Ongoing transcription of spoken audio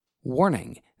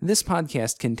Warning, this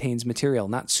podcast contains material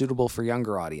not suitable for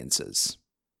younger audiences,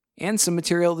 and some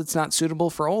material that's not suitable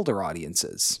for older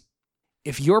audiences.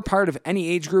 If you're part of any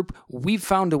age group, we've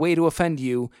found a way to offend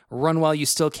you. Run while you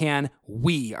still can.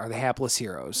 We are the Hapless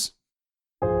Heroes.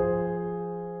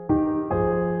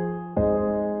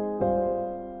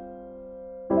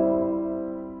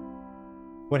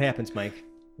 What happens, Mike?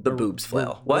 The boobs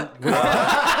flail. What?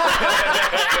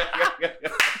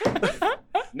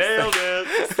 Nailed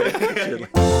it.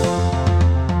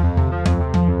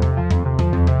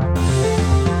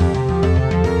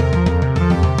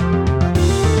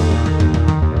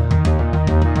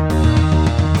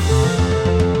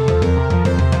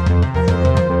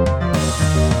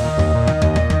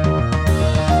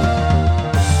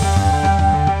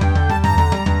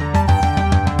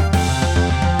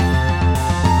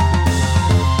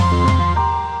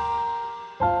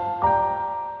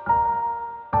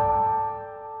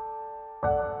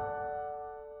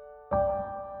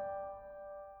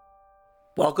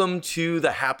 Welcome to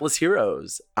the Hapless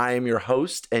Heroes. I am your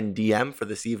host and DM for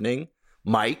this evening,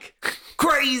 Mike.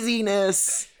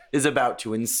 Craziness is about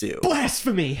to ensue.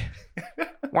 Blasphemy!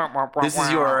 This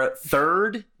is your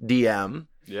third DM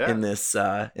Yeah. in this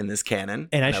canon,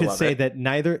 And I should love say it. that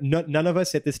none of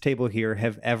us at this table here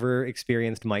have ever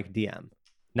experienced Mike DM.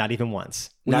 Not even once.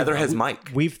 Neither has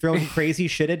Mike. We've thrown crazy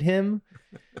shit at him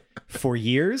for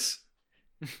years.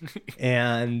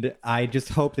 And I just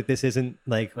hope that this isn't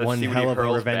like Let's one see when hell he of a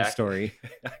hurls revenge back. story.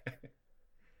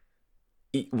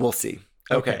 We'll see.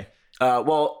 Okay.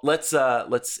 Well, let's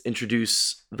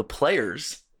introduce the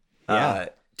players. Yeah.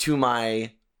 To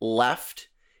my left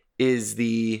is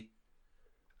the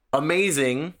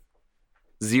amazing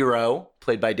Zero,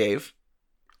 played by Dave.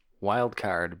 Wild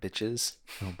card, bitches.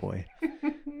 Oh boy.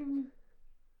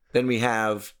 Then we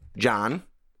have John,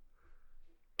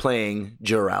 playing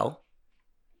Jarell.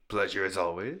 Pleasure as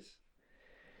always.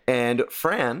 And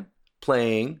Fran,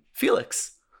 playing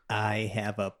Felix. I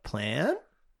have a plan.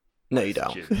 No, you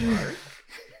don't. Jim Mark.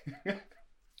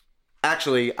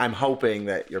 Actually, I'm hoping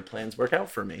that your plans work out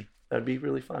for me. That'd be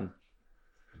really fun.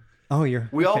 Oh, you're.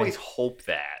 We okay. always hope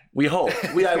that. We hope.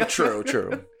 True.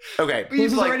 Okay. Well,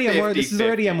 this is like already a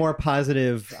 50-50. more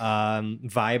positive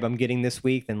vibe I'm getting this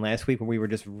week than last week when we were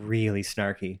just really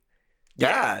snarky.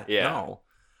 Yeah. Yeah. No.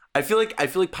 I feel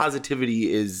like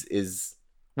positivity is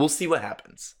we'll see what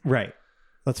happens. Right.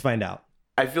 Let's find out.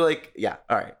 I feel like, yeah.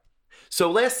 All right.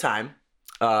 So last time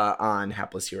on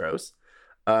Hapless Heroes,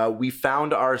 we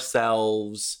found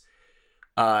ourselves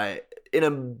in a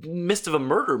midst of a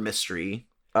murder mystery.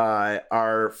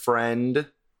 Our friend,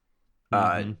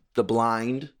 Mhm. the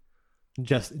blind,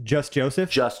 Just Joseph.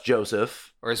 Just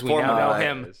Joseph, Or as we Former- now know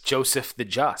him, Joseph the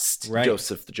Just. Right.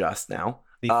 Joseph the Just now,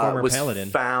 The former was paladin.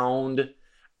 found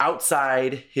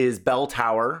outside his bell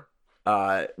tower.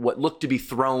 What looked to be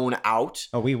thrown out.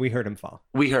 Oh, we heard him fall.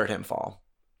 We heard him fall.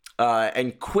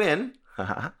 And Quinn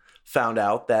found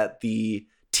out that the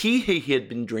tea he had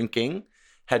been drinking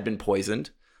had been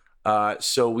poisoned.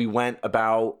 So we went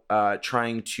about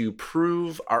trying to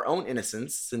prove our own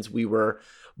innocence since we were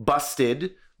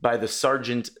busted by the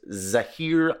Sergeant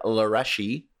Zahir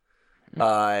Lareshi.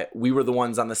 We were the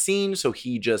ones on the scene, so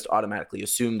he just automatically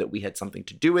assumed that we had something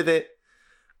to do with it.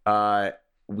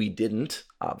 We didn't,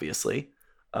 obviously,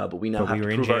 but we now But have we to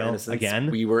were in prove our jail innocence.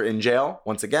 again. We were in jail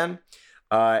once again,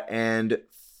 and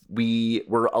we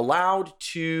were allowed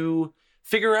to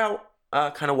figure out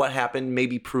kind of what happened,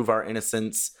 maybe prove our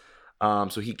innocence.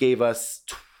 So he gave us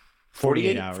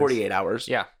 48 hours. 48 hours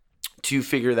Yeah. to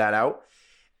figure that out.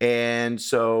 And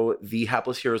so the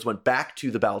Hapless Heroes went back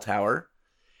to the bell tower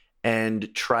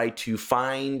and tried to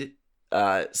find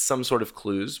some sort of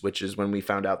clues, which is when we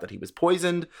found out that he was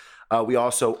poisoned. We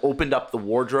also opened up the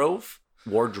wardrobe.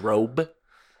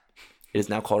 It is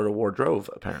now called a wardrobe,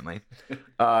 apparently.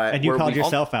 And you where called we-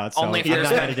 yourself out, so only I'm if there's-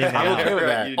 not editing that I'm out. okay with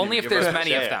that. You Only if give there's us a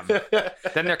many of chance. them.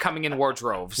 Then they're coming in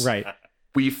wardrobes. Right.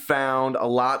 We found a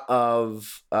lot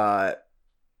of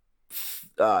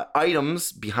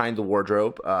items behind the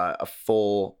wardrobe, a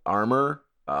full armor,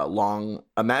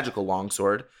 a magical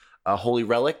longsword, a holy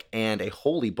relic, and a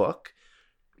holy book,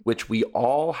 which we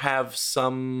all have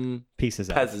some Pieces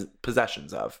of.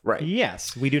 possessions of. Right.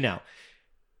 Yes, we do now.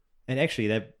 And actually,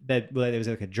 that it was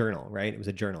like a journal, right? It was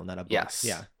a journal, not a book. Yes.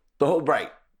 Yeah. The whole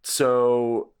right.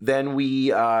 So then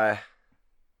we were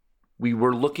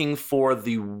looking for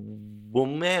the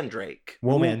Womandrake.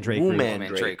 Womandrake root.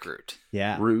 Mandrake root.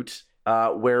 Yeah. route,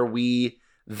 where we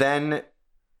then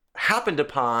happened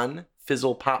upon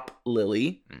Fizzle Pop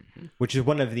Lily. Mm-hmm. Which is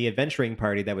one of the adventuring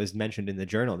party that was mentioned in the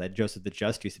journal that Joseph the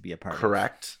Just used to be a part of.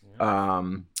 Correct.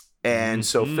 And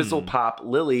so Mhm. Fizzle Pop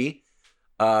Lily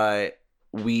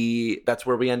that's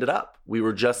where we ended up. We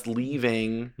were just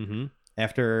leaving. Mm-hmm.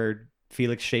 After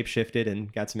Felix shapeshifted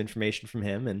and got some information from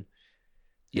him, and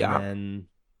then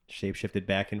shapeshifted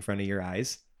back in front of your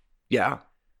eyes. Yeah.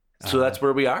 So that's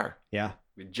where we are. Yeah.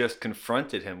 We just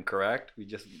confronted him, correct? We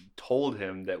just told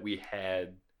him that we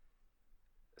had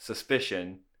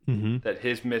suspicion that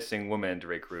his missing woman to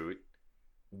recruit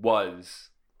was,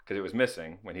 because it was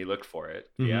missing when he looked for it.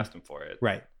 We asked him for it.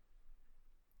 Right.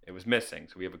 It was missing.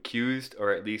 So we have accused,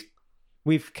 or at least...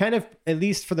 We've kind of, at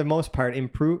least for the most part,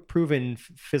 proven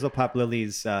Fizzlepop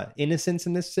Lily's innocence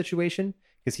in this situation,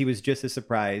 because he was just as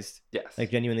surprised, Yes. like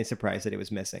genuinely surprised that it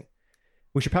was missing.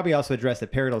 We should probably also address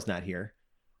that Peridot's not here,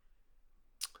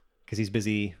 because he's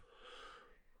busy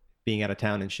being out of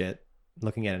town and shit,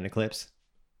 looking at an eclipse.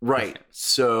 Right.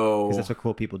 So Because that's what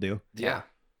cool people do. Yeah.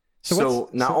 So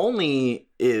not only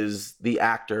is the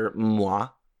actor Moi,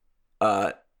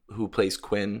 who plays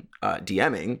Quinn,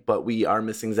 DMing, but we are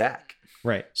missing Zach.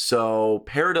 Right. So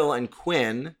Peridot and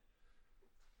Quinn.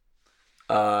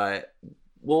 Well,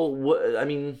 what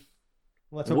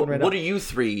are you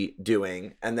three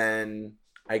doing? And then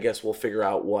I guess we'll figure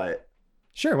out what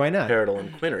Sure, why not? Peridot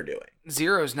and Quinn are doing.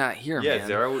 Zero's not here, Yeah, man.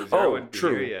 Zero wouldn't be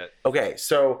true. here yet. Okay,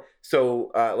 so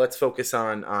let's focus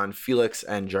on Felix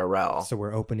and Jarrell. So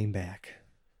we're opening back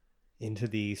into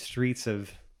the streets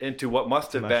of... Into what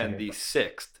must have Mushroom. been the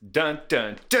sixth dun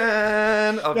dun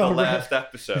dun of the right. last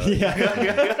episode.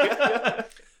 Yeah.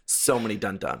 So many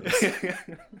dun-duns.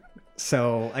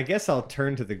 So I guess I'll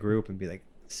turn to the group and be like,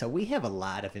 so we have a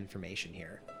lot of information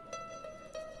here.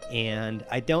 And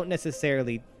I don't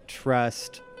necessarily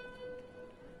trust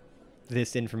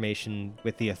this information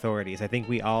with the authorities. I think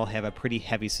we all have a pretty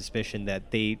heavy suspicion that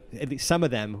at least some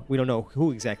of them, we don't know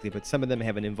who exactly, but some of them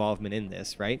have an involvement in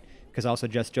this, right? Because also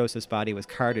Just Joseph's body was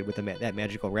carted with that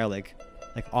magical relic,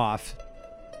 like off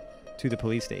to the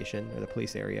police station or the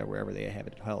police area, wherever they have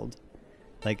it held.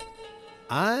 Like,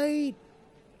 I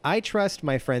trust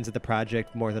my friends at the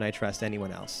project more than I trust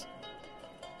anyone else.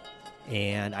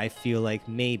 And I feel like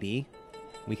maybe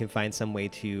we can find some way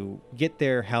to get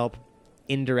their help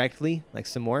indirectly, like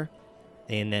some more.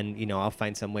 And then, I'll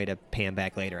find some way to pay them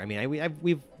back later. I mean,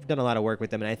 we've done a lot of work with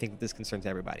them, and I think this concerns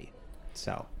everybody.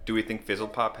 So, Do we think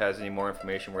Fizzlepop has any more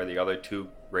information where the other two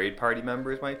raid party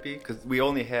members might be? Because we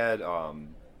only had, Barbarian.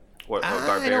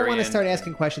 I don't want to start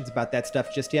asking questions about that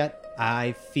stuff just yet.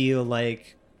 I feel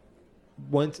like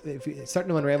if you're starting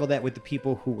to unravel that with the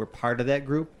people who were part of that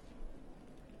group,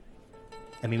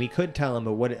 I mean, we could tell them,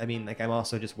 but I'm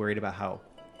also just worried about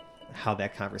how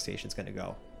that conversation's going to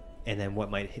go, and then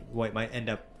what might end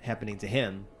up happening to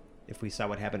him if we saw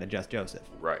what happened to Just Joseph.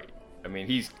 Right. I mean,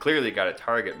 he's clearly got a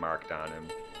target marked on him.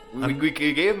 We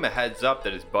gave him a heads up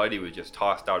that his buddy was just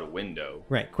tossed out a window.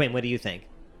 Right, Quinn, what do you think?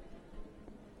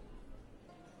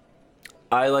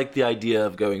 I like the idea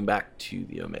of going back to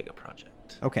the Omega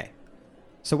Project. Okay,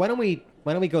 so why don't we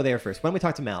go there first? Why don't we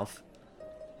talk to Malf?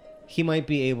 He might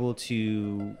be able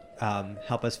to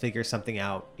help us figure something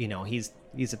out. He's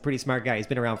a pretty smart guy. He's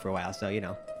been around for a while, so I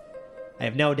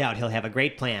have no doubt he'll have a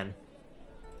great plan.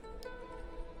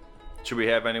 Should we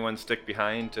have anyone stick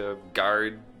behind to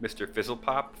guard Mr.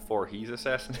 Fizzlepop before he's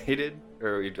assassinated?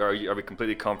 Or are we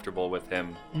completely comfortable with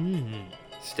him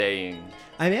staying?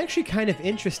 I'm actually kind of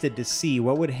interested to see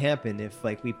what would happen if,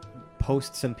 we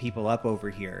post some people up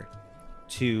over here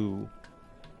to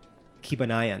keep an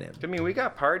eye on him. I mean, we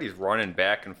got parties running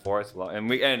back and forth,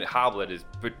 and Hoblet is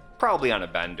probably on a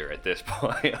bender at this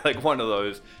point, like one of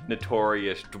those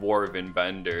notorious dwarven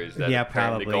benders that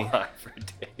apparently go on for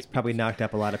days. It's probably knocked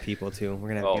up a lot of people too. We're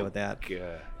gonna have to deal with that.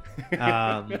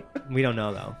 God. We don't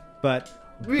know though, but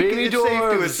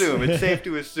it's safe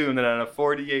to assume that on a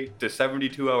 48 to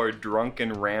 72 hour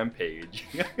drunken rampage.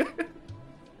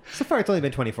 So far, it's only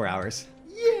been 24 hours.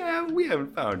 Yeah, we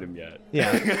haven't found him yet.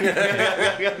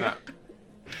 Yeah.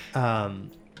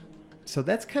 So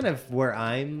that's kind of where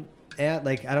I'm at.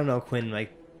 I don't know, Quinn,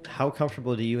 how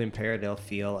comfortable do you and Peridot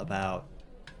feel about,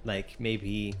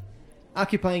 maybe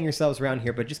occupying yourselves around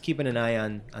here, but just keeping an eye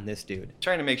on this dude?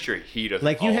 Trying to make sure he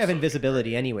doesn't. You have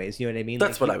invisibility anyways, you know what I mean?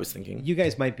 That's what I was thinking. You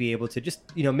guys might be able to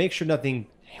just, make sure nothing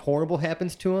horrible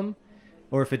happens to him,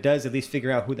 or if it does, at least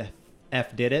figure out who the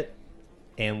F did it,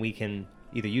 and we can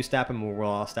either you stop him or we'll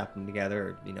all stop them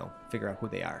together, or, figure out who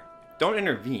they are. Don't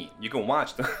intervene. You can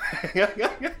watch them.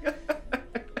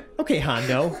 Okay,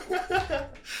 Hondo.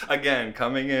 Again,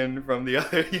 coming in from the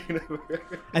other universe.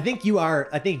 I think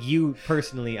you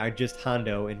personally are just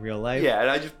Hondo in real life. Yeah, and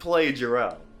I just played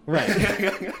Jarrell. Right.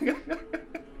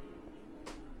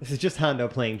 This is just Hondo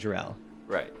playing Jarrell.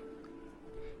 Right.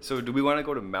 So do we want to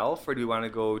go to Melf or do we want to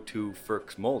go to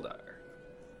Ferks Moldar?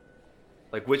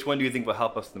 Like, which one do you think will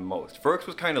help us the most? Ferks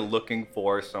was kind of looking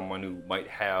for someone who might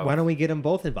have... Why don't we get them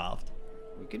both involved?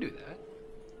 We can do that.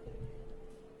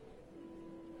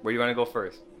 Where do you want to go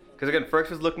first? Because again, Ferks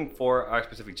was looking for our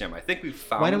specific gem. I think we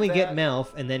found Why don't we that. get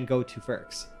Melf and then go to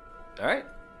Ferks? All right.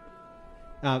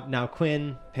 Now,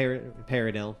 Quinn,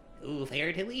 Paradil. Ooh,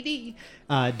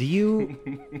 Paradil. Do you...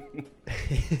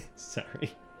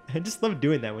 Sorry. I just love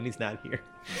doing that when he's not here.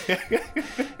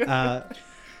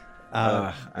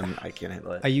 I can't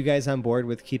handle it. Are you guys on board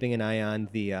with keeping an eye on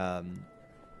the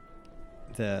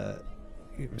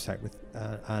sorry, with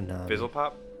on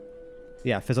Fizzlepop?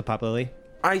 Yeah, Fizzlepop Lily.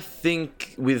 I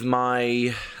think with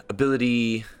my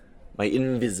ability, my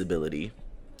invisibility,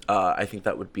 I think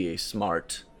that would be a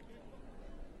smart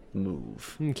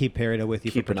move. You can keep Paradil with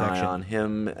you Keep for an protection. eye on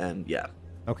him, and yeah.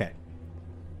 Okay.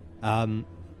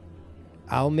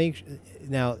 I'll make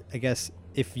now. I guess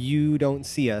if you don't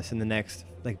see us in the next,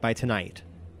 like by tonight,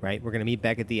 right? We're gonna meet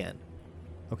back at the end.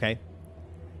 Okay.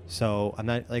 So I'm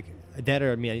not like Dad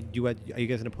or me. Are you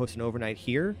guys gonna post an overnight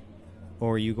here,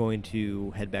 or are you going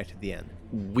to head back to the inn?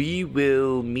 We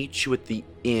will meet you at the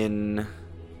inn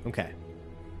Okay.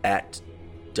 at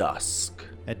dusk.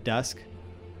 At dusk.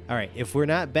 All right. If we're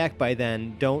not back by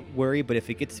then, don't worry. But if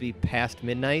it gets to be past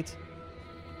midnight,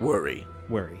 Worry.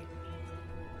 worry.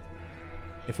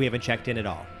 If we haven't checked in at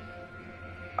all.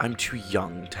 I'm too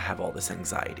young to have all this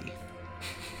anxiety.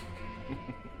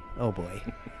 Oh boy.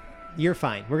 You're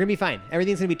fine. We're gonna be fine.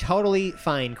 Everything's gonna be totally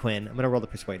fine, Quinn. I'm gonna roll the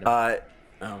persuade. Okay.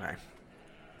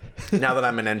 Now that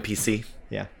I'm an NPC.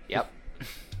 Yeah. Yep.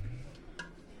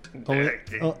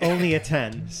 Only a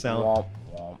 10. So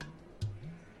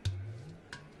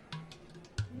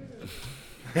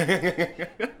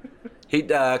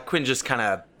Quinn just kind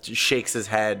of shakes his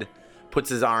head, puts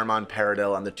his arm on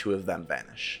Paradil, and the two of them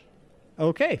vanish.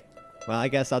 okay. Well, I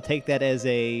guess I'll take that as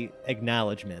a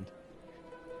acknowledgement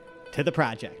to the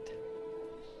project.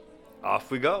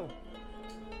 Off we go.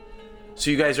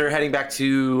 So you guys are heading back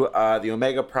to the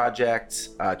Omega Project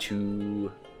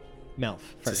to Melf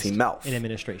first. see Melf. In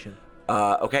administration.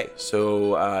 okay.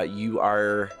 So you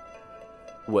are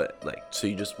so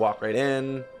you just walk right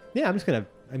in. Yeah, I'm just gonna.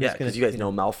 Because you guys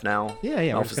know Melf now. Yeah, we're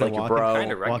Melf just is gonna like your walk in, bro.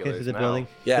 Kind of Walk into regulars the now. building.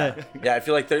 Yeah, The- yeah. I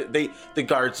feel like the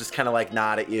guards just kind of like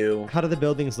nod at you. how do the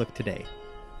buildings look today?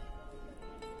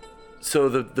 So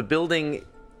the building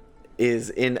is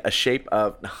in a shape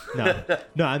of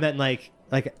No, I meant like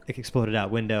exploded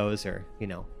out windows, or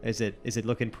is it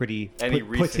looking pretty Any put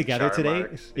recent together char today?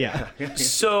 marks? Yeah.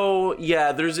 So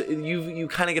yeah, there's you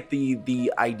kind of get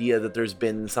the idea that there's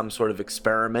been some sort of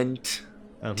experiment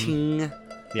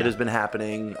that has been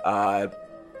happening.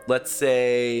 Let's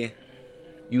say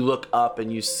you look up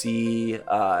and you see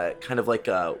kind of like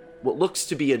what looks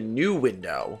to be a new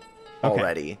window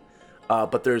already,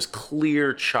 but there's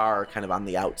clear char kind of on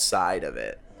the outside of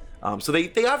it. So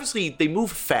they obviously they move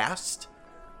fast.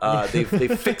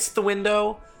 They've fixed the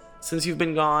window since you've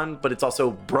been gone, but it's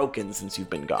also broken since you've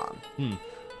been gone.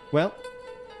 Well,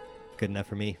 good enough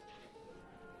for me.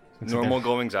 Normal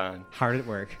goings on. Hard at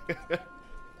work.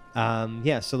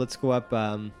 Yeah, so let's go up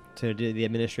to the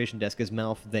administration desk. Is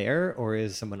Melf there, or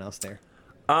is someone else there?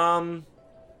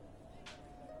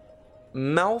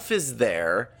 Melf is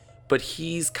there, but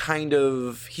he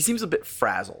seems a bit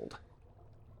frazzled.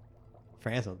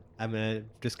 Frazzled. I'm gonna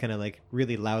just kind of like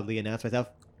really loudly announce myself.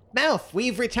 Melf,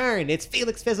 we've returned. It's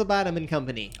Felix Fizzlebottom and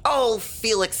company. Oh,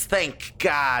 Felix, thank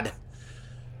God.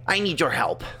 I need your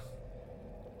help.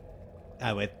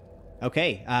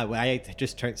 Okay. I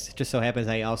just so happens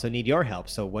I also need your help.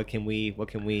 So what can we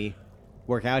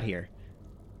work out here?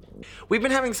 We've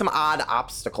been having some odd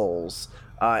obstacles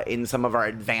in some of our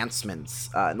advancements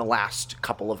in the last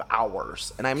couple of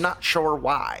hours, and I'm not sure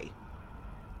why.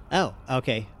 Oh,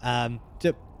 okay.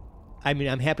 I mean,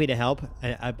 I'm happy to help,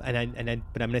 but I'm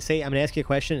gonna ask you a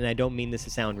question, and I don't mean this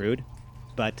to sound rude,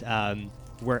 but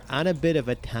we're on a bit of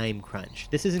a time crunch.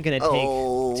 This isn't gonna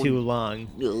take too long,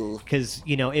 because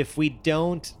if we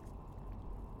don't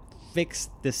fix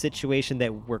the situation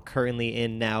that we're currently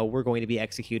in now, we're going to be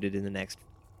executed in the next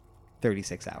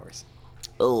 36 hours.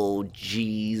 Oh,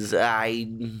 jeez,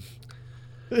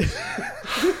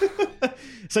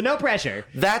 So no pressure.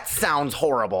 That sounds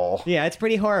horrible. Yeah, it's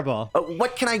pretty horrible.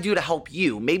 What can I do to help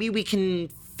you? Maybe we can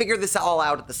figure this all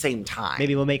out at the same time.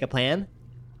 Maybe we'll make a plan.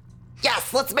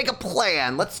 Yes, let's make a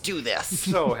plan. Let's do this.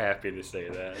 So happy to say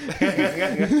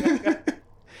that.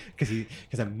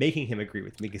 Because I'm making him agree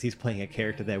with me, because he's playing a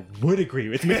character that would agree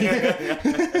with me.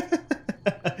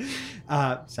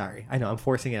 Sorry, I know I'm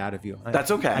forcing it out of you.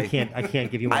 That's okay. I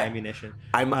can't give you my ammunition.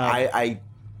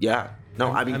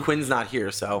 Quinn's not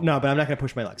here, so No, but I'm not going to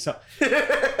push my luck. So,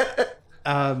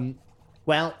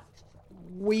 Well,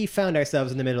 we found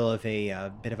ourselves in the middle of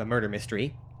a bit of a murder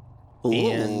mystery. Ooh.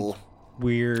 And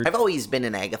we're... I've always been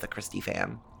an Agatha Christie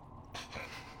fan.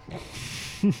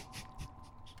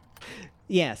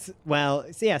 Yes. Well,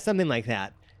 so yeah, something like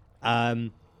that.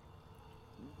 A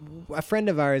friend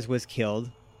of ours was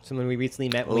killed. Someone we recently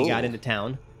met when we got Ooh. into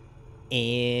town.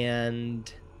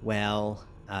 And, well,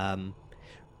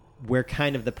 we're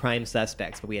kind of the prime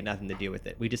suspects, but we had nothing to do with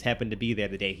it. We just happened to be there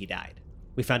the day he died.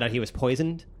 We found out he was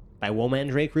poisoned by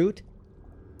Womandrake root.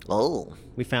 Oh.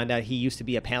 We found out he used to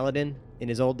be a paladin in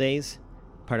his old days,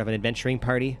 part of an adventuring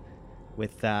party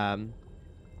with,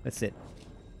 what's it?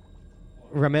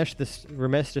 Ramesh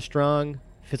the Strong,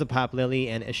 Fizzlepop Lily,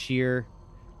 and Ashir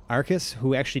Arcus,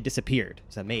 who actually disappeared.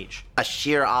 He's a mage.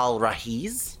 Ashir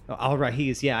al-Rahiz? Oh,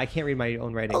 Al-Rahiz, yeah, I can't read my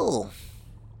own writing. Oh.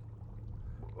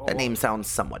 That name sounds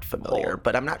somewhat familiar,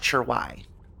 but I'm not sure why.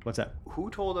 What's up? Who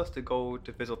told us to go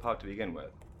to Fizzlepop to begin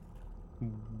with?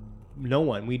 No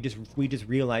one. We just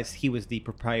realized he was the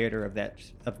proprietor of the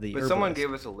But someone herbalist.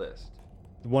 gave us a list.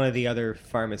 One of the other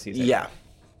pharmacies. I Yeah. think.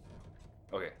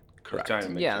 Okay. Correct. Trying to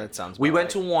make Yeah, sure. that sounds. We about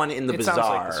went right. to one in the It bazaar, sounds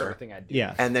like the sort of thing I'd do.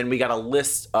 Yeah. and then we got a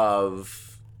list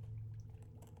of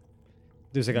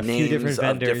There's like a few names different of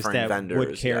vendors different that vendors,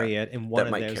 would carry yeah, it, and that one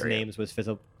of might those carry it. names was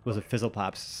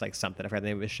Fizzlepop's, like something. I forgot the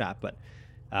name of his shop, but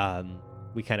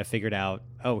we kind of figured out,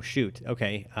 oh shoot,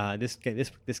 okay,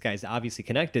 this guy's obviously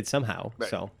connected somehow, Right.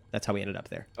 so that's how we ended up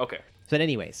there. Okay. So,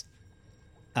 anyways,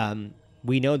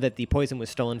 we know that the poison was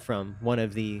stolen from one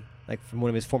of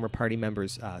his former party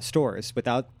members' stores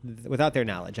without their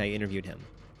knowledge. I interviewed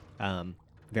him,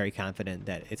 very confident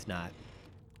that it's not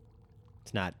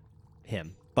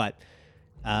him, but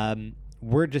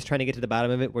we're just trying to get to the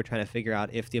bottom of it. We're trying to figure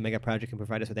out if the Omega Project can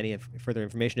provide us with any further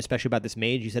information, especially about this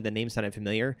mage. You said the name sounded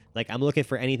familiar. Like, I'm looking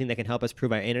for anything that can help us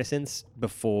prove our innocence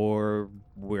before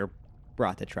we're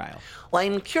brought to trial. Well,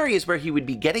 I'm curious where he would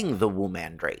be getting the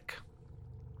Womandrake.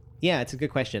 Yeah, it's a good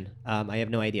question. I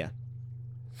have no idea.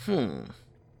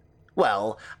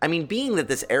 Well, I mean, being that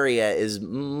this area is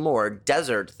more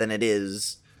desert than it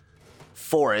is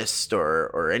forest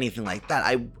or anything like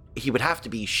that, he would have to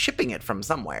be shipping it from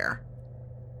somewhere.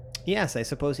 Yes, I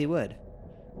suppose he would.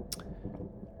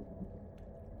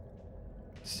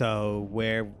 So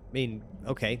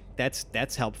okay,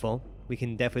 that's helpful. We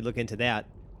can definitely look into that.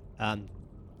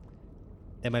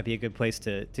 That might be a good place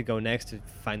to go next to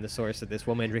find the source of this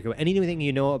Womandrake. Anything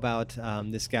you know about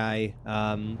this guy,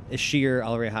 Ashir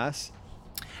Al-Rehas?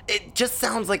 It just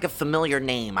sounds like a familiar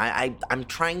name. I'm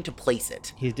trying to place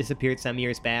it. He's disappeared some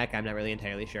years back. I'm not really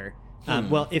entirely sure.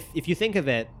 Well, if you think of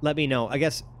it, let me know. I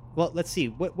guess. Well, let's see.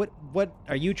 What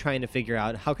are you trying to figure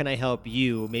out? How can I help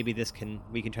you? Maybe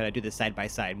we can try to do this side by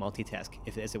side, multitask,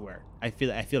 as it were. I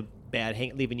feel bad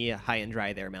leaving you high and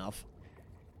dry there, Malf.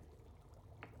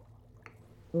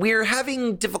 We're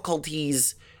having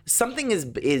difficulties. Something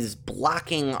is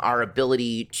blocking our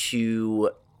ability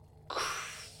to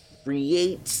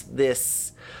create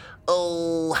this.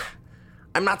 Oh,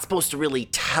 I'm not supposed to really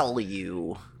tell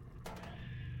you.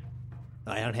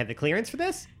 I don't have the clearance for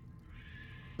this?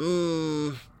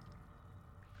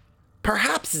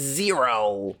 Perhaps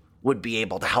Zero would be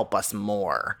able to help us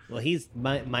more. Well, he's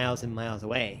miles and miles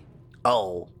away.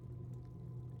 Oh,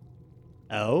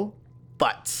 Oh?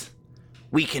 but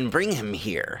we can bring him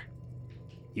here.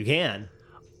 You can?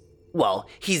 Well,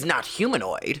 he's not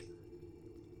humanoid.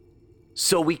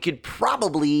 So we could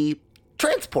probably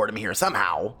transport him here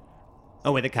somehow.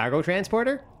 Oh, with a cargo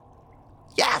transporter?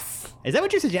 Yes, Is that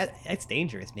what you suggest? That's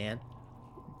dangerous, man.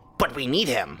 but we need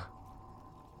him.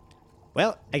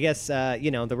 Well, I guess,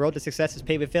 the road to success is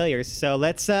paved with failures, so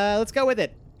let's go with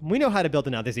it. We know how to build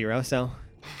another Zero, so...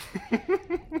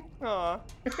 Aw.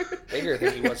 Bigger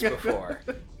than he was before.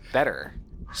 Better.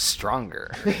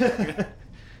 Stronger.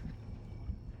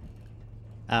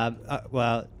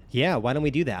 Well, yeah, why don't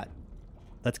we do that?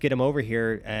 Let's get him over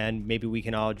here, and maybe we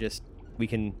can all we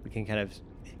can kind of...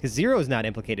 Because Zero's not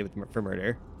implicated for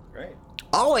murder. Right.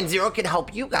 Oh, and Zero can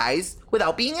help you guys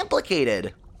without being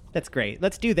implicated. That's great.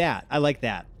 Let's do that. I like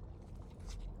that.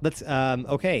 Let's,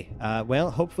 okay.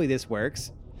 Well, hopefully this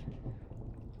works.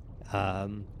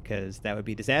 Because that would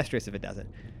be disastrous if it doesn't.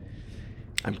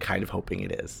 I'm kind of hoping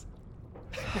it is.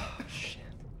 Shit.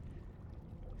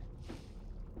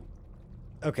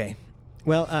 Okay.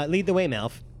 Well, lead the way,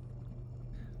 Malf.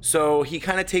 So he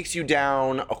kind of takes you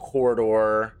down a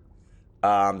corridor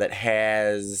that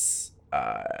has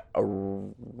a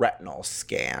retinal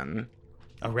scan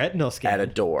A retinal scan. at a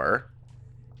door.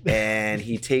 And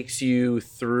he takes you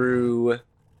through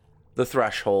the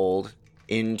threshold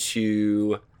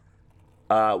into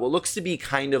what looks to be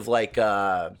kind of like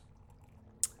a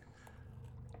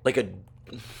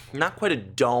not quite a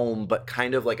dome, but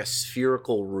kind of like a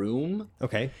spherical room.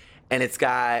 Okay. And it's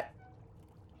got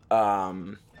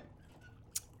the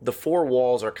 4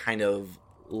 walls are kind of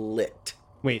lit.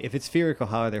 Wait, if it's spherical,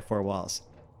 how are there 4 walls?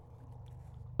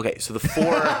 Okay, so the 4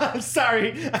 I'm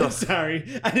sorry.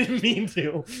 I didn't mean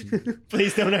to.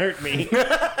 Please don't hurt me.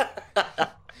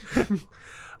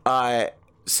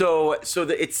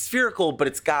 It's spherical, but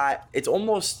it's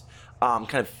almost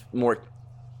kind of more,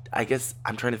 I guess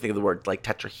I'm trying to think of the word, like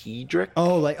tetrahedric.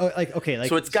 Okay,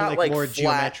 so it's got like more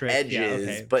flat geometric edges,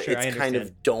 yeah, okay. but Sure, it's kind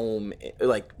of dome,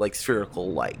 like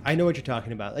spherical, like. I know what you're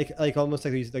talking about, like almost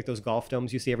like those golf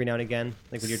domes you see every now and again,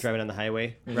 like when you're driving on the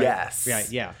highway. Right? Yes. Right.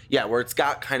 Yeah. Yeah, where it's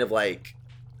got kind of like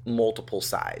multiple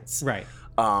sides. Right.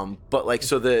 But like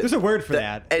so there's a word for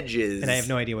that edges, and I have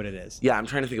no idea what it is. Yeah, I'm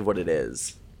trying to think of what it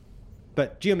is.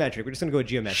 But geometric. We're just gonna go with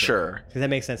geometric. Sure. Because that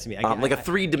makes sense to me. Like a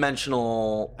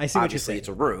 3-dimensional. I see what you're obviously, saying. it's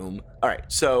a room. All right.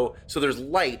 So there's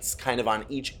lights kind of on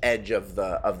each edge of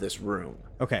this room.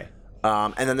 Okay.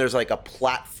 And then there's like a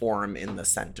platform in the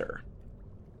center.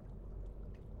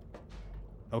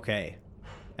 Okay.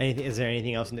 Is there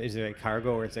anything else? Is there like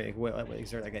cargo, or is there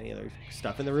like any other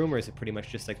stuff in the room, or is it pretty much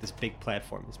just like this big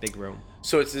platform, this big room?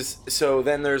 So it's this. So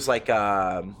then there's like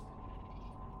a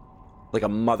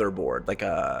motherboard, like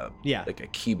a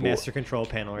keyboard, master control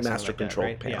panel, or master something like control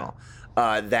that, right?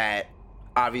 panel that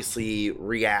obviously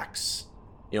reacts.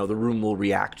 The room will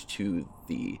react to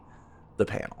the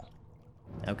panel.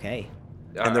 Yeah. Okay.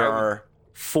 And there are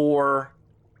 4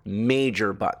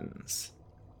 major buttons: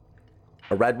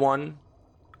 a red one,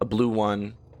 a blue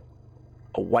one,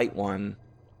 a white one,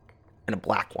 and a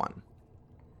black one.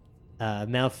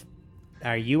 Melf,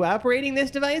 are you operating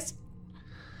this device?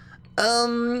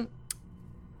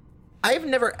 I've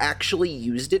never actually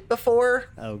used it before.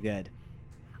 Oh, good.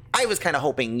 I was kind of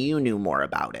hoping you knew more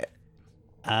about it.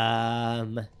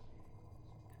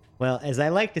 Well, as I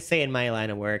like to say in my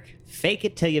line of work, fake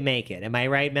it till you make it. Am I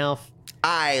right, Melf?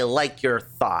 I like your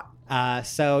thought.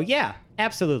 So yeah,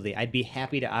 absolutely. I'd be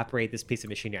happy to operate this piece of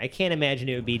machinery. I can't imagine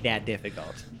it would be that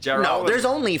difficult. No, there's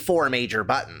only 4 major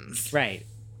buttons. Right.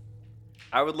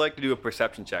 I would like to do a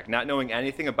perception check, not knowing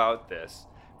anything about this,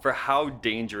 for how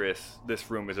dangerous this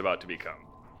room is about to become.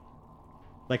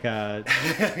 Like a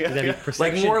perception,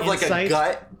 like more of like insight? a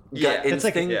gut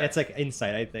instinct. It's like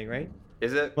insight, I think, right?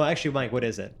 Is it? Well, actually, Mike, what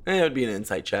is it? It would be an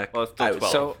insight check. Well, it's still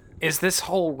 12. So is this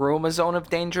whole room a zone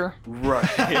of danger?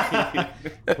 Right.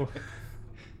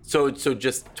 So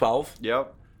just 12?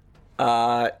 Yep.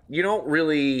 You don't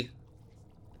really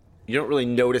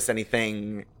notice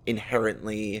anything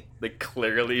inherently like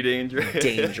clearly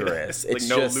dangerous. It's like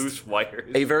no just loose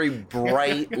wires. A very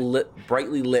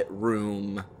brightly lit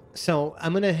room. So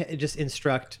I'm gonna just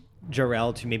instruct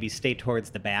Jarrell to maybe stay towards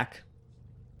the back,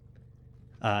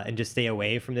 and just stay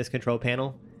away from this control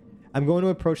panel. I'm going to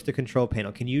approach the control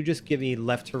panel. Can you just give me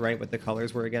left to right what the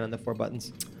colors were again on the 4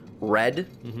 buttons? Red,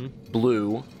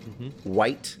 blue,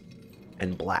 white,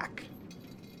 and black.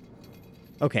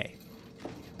 Okay.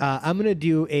 I'm going to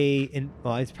do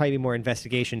it's probably more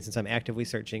investigation since I'm actively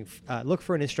searching. Look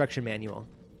for an instruction manual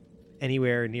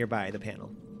anywhere nearby the panel.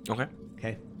 Okay.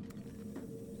 Okay.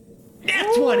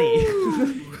 Nat 20!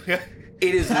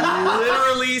 It is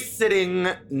literally sitting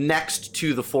next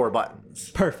to the 4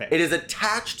 buttons. Perfect. It is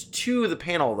attached to the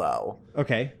panel, though.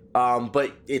 Okay.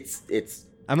 But it's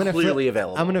clearly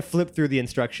available. I'm going to flip through the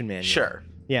instruction manual. Sure.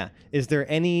 Yeah. Is there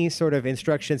any sort of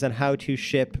instructions on how to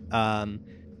ship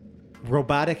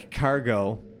robotic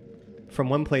cargo from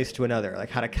one place to another? Like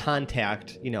how to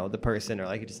contact, the person, or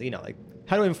like just, like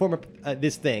how to inform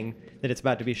this thing that it's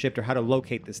about to be shipped, or how to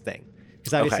locate this thing?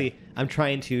 Because obviously I'm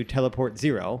trying to teleport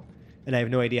Zero, and I have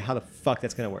no idea how the fuck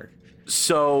that's going to work.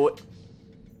 So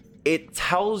it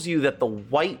tells you that the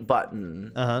white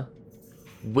button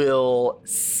will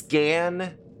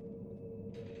scan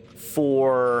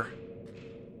for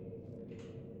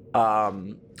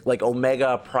like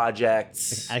Omega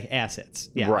projects. Like assets.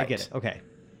 Yeah, right. I get it. Okay.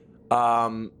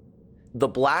 The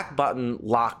black button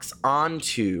locks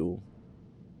onto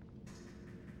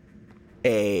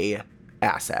an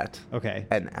asset.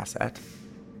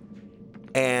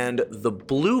 And the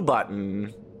blue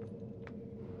button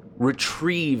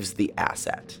retrieves the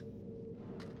asset.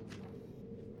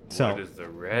 So what does the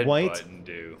red white button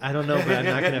do? I don't know, but I'm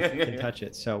not going to touch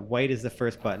it. So white is the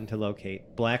first button to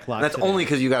locate. Black locks That's it only in.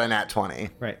 because you got a nat 20.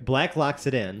 Right. Black locks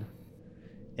it in,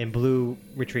 and blue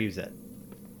retrieves it.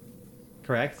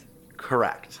 Correct?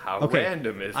 Correct. How Okay.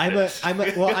 random is I'm this?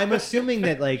 I'm assuming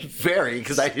that like Very,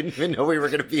 because I didn't even know we were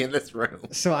going to be in this room.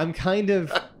 so I'm kind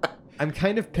of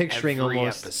picturing Every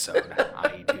almost episode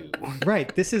I do.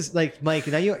 right. This is like Mike.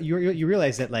 Now you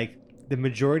realize that like the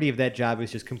majority of that job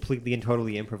is just completely and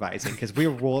totally improvising because we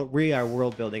are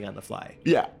world building on the fly.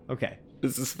 Yeah. Okay.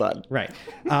 This is fun. Right.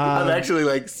 I'm actually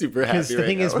like super happy. Because the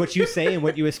thing is, what you say and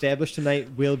what you establish tonight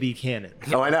will be canon.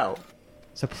 Oh, I know.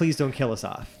 So please don't kill us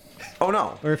off. Oh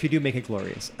no. Or if you do, make it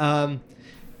glorious. All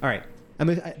right.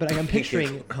 I'm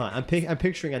picturing. I'm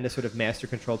picturing on this sort of master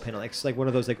control panel, like one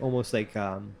of those like almost like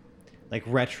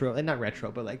retro, and not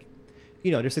retro, but like,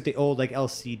 just like the old like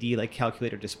LCD like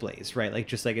calculator displays, right? Like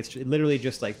just like it's literally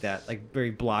just like that, like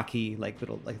very blocky, like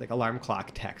little like alarm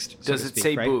clock text. So Does to it speak,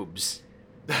 say right? boobs?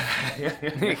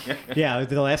 Yeah,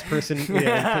 the last person,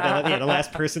 the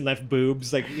last person left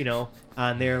boobs, like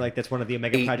on there, like that's one of the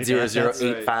Omega Project assets.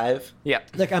 80085. Yeah.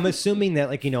 Like I'm assuming that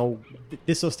like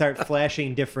this will start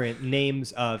flashing different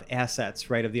names of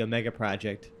assets, right, of the Omega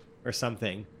Project or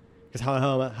something. Because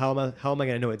how am I going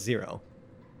to know it's zero?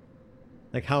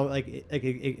 Like how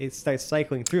it starts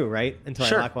cycling through, right, until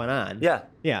Sure. I lock one on.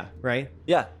 Yeah. Right.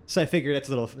 Yeah. So I figured that's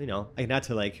a little not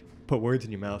to like put words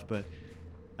in your mouth, but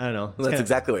I don't know. Well, that's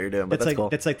exactly what you're doing, but that's like cool.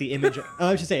 that's like the image.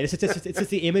 I was just saying, it's just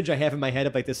the image I have in my head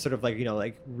of like this sort of like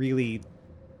like really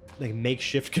like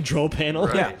makeshift control panel.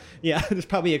 Right. Yeah. There's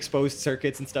probably exposed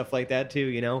circuits and stuff like that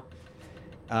too.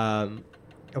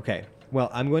 Okay.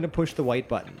 Well, I'm going to push the white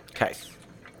button, Okay.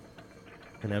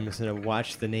 and I'm just going to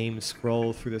watch the names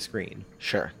scroll through the screen.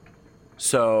 Sure.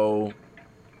 So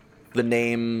the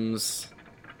names,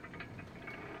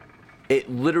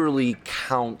 it literally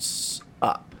counts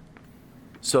up.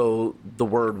 So the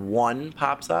word 1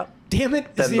 pops up. Damn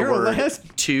it! Then Zero the word last.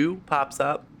 2 pops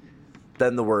up.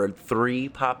 Then the word 3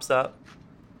 pops up.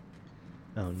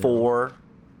 Oh no. 4.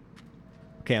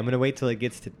 Okay, I'm going to wait till it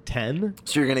gets to 10.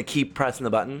 So you're going to keep pressing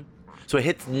the button. So it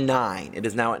hits 9. It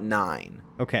is now at 9.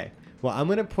 Okay. Well, I'm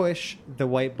going to push the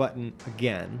white button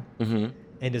again. Mm-hmm.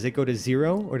 And does it go to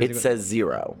 0 or does It go... says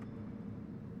 0.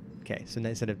 Okay, so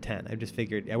instead of 10, I just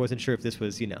figured I wasn't sure if this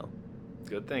was,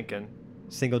 Good thinking.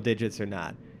 single digits or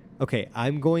not. Okay,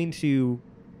 I'm going to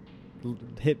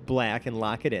hit black and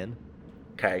lock it in.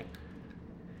 Okay.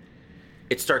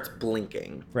 It starts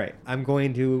blinking. Right. I'm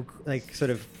going to like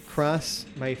sort of cross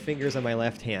my fingers on my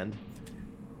left hand,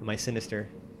 my sinister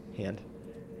hand.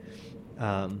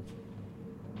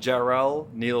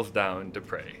 Jarrell kneels down to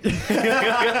pray.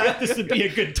 This would be a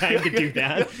good time to do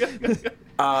that.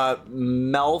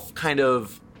 Melf kind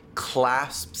of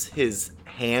clasps his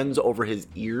hands over his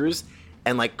ears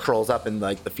and like curls up in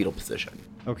like the fetal position.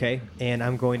 Okay, and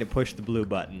I'm going to push the blue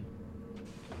button.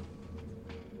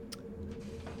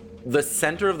 The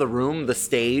center of the room, the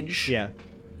stage, Yeah.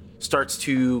 starts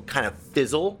to kind of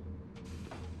fizzle.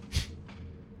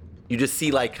 You just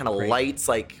see like kind of Great. lights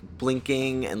like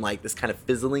blinking and like this kind of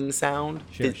fizzling sound.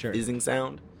 Sure. Fizzing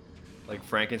sound. Like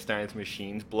Frankenstein's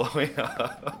machines blowing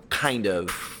up. Kind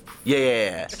of.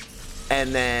 Yeah.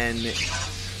 And then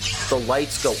the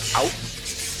lights go out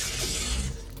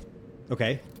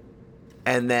Okay.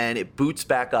 and then it boots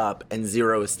back up and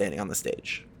Zero is standing on the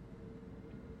stage.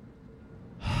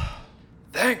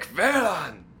 Thank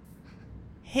Velan!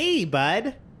 Hey,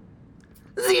 bud.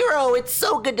 Zero, it's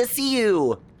so good to see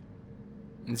you.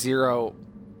 Zero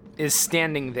is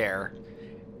standing there.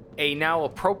 A now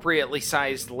appropriately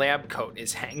sized lab coat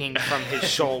is hanging from his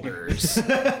shoulders.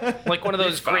 Like one of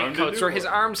those great found a coats new where his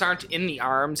one. arms aren't in the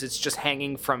arms, it's just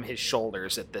hanging from his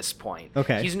shoulders at this point.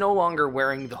 Okay. He's no longer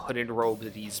wearing the hooded robe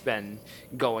that he's been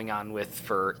going on with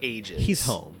for ages. He's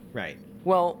home. Right.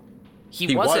 Well,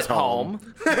 he was at home.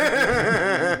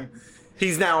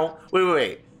 He's now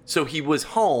wait. So he was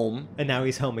home, And now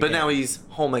he's home but again. now he's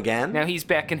home again. Now he's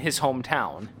back in his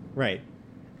hometown. Right.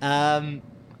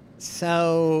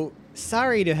 So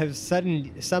sorry to have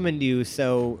summoned you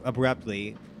so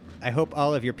abruptly. I hope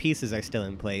all of your pieces are still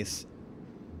in place.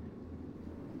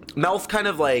 Melf kind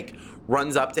of like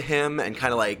runs up to him and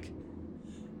kind of like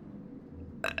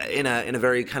in a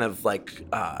very kind of like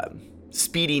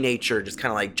speedy nature, just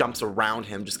kind of like jumps around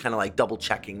him, just kind of like double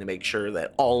checking to make sure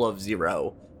that all of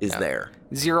Zero is there.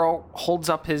 Zero holds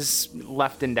up his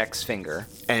left index finger,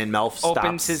 And Melf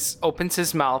stops. opens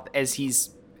his mouth as he's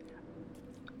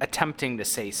attempting to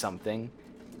say something.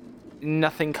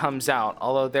 Nothing comes out,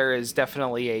 although there is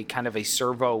definitely a kind of a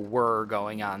servo whir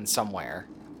going on somewhere.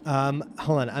 Hold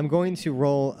on. I'm going to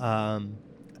roll. I'm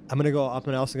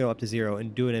gonna also go up to 0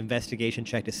 and do an investigation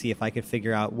check to see if I can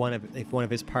figure out if one of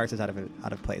his parts is out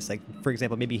of place. Like, for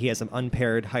example, maybe he has some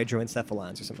unpaired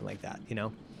hydroencephalons or something like that.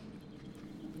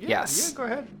 Yes. Yeah, go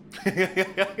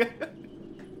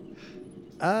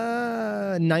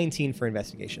ahead. 19 for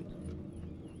investigation.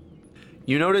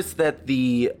 You notice that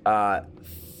the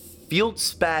field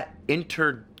spat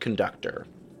interconductor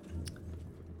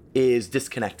is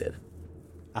disconnected.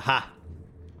 Aha.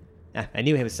 I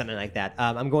knew it was something like that.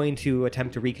 I'm going to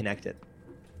attempt to reconnect it.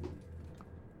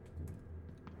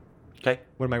 Okay.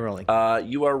 What am I rolling?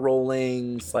 You are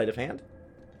rolling sleight of hand.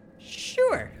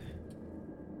 Sure.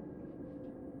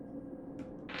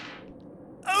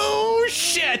 Oh,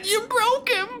 shit! You broke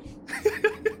him!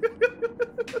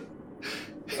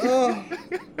 Oh,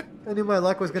 I knew my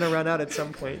luck was going to run out at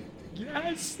some point.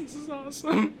 Yes, this is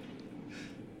awesome.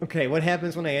 Okay, what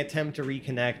happens when I attempt to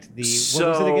reconnect the...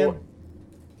 So- what was it again?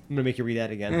 I'm going to make you read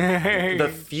that again. The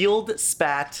field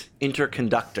spat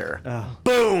interconductor. Oh.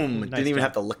 Boom! Nice Didn't even job.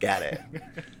 have to look at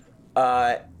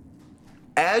it.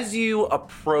 As you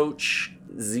approach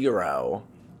 0,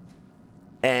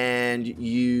 and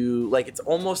you like it's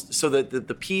almost so that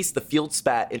the piece, the field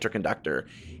spat interconductor,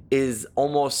 is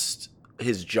almost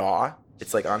his jaw.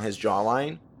 It's like on his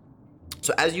jawline.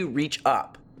 So as you reach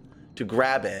up to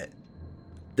grab it,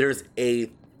 there's a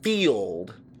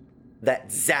field that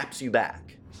zaps you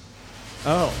back.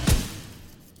 Oh.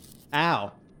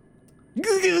 Ow.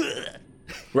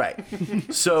 Right.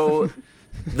 So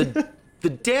the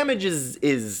damage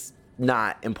is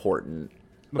not important.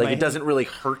 Like My- it doesn't really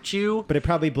hurt you. But it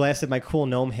probably blasted my cool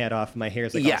gnome hat off, and my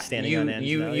hair's like all standing on end.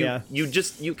 now. Yeah.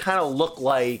 you kind of look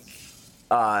like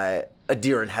a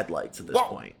deer in headlights at this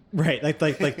point. Right, like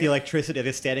the electricity,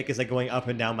 the static is like going up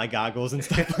and down my goggles and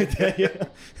stuff like that. Yeah.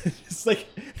 It's like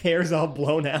hair's all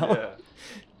blown out. Yeah.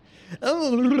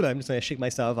 Oh, I'm just gonna shake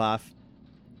myself off.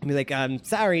 And be like,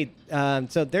 sorry.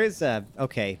 So there's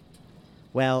okay.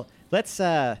 Well, let's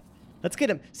get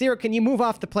him. Zero, can you move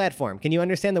off the platform? Can you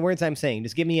understand the words I'm saying?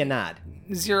 Just give me a nod.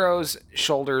 Zero's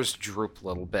shoulders droop a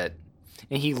little bit,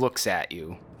 and he looks at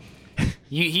you.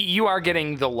 You are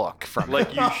getting the look from him.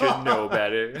 Like you should know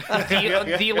better.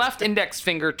 The left index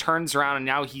finger turns around, and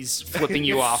now he's flipping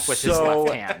you off with his So-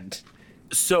 left hand.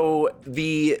 So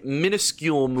the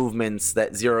minuscule movements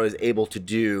that 0 is able to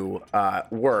do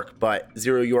work, but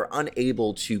 0, you are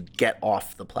unable to get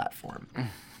off the platform.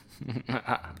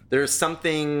 There's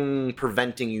something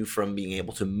preventing you from being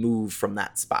able to move from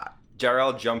that spot.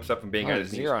 Jarrell jumps up and being at Oh,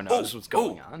 his knees. Zero knows what's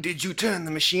going on. Did you turn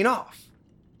the machine off?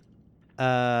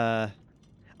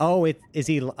 Oh, is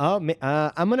he? Oh,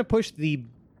 I'm gonna push the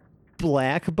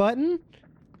black button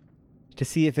to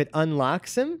see if it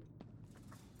unlocks him.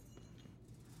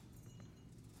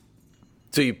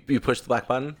 So you push the black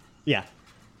button? Yeah.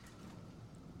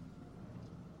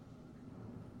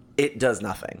 It does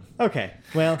nothing. Okay.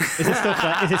 Well, is it still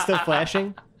is it still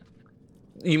flashing?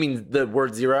 You mean the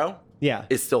word 0 Yeah.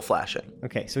 is still flashing?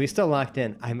 Okay, so he's still locked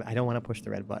in. I don't want to push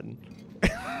the red button.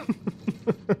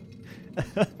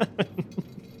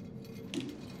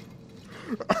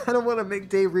 I don't want to make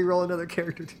Dave re-roll another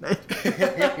character tonight.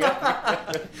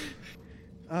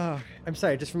 Oh, I'm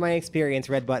sorry. Just from my experience,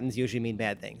 red buttons usually mean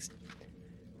bad things.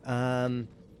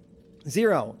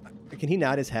 0. Can he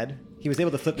nod his head? He was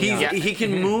able to flip me off. He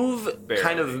can move Barely.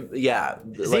 kind of, yeah.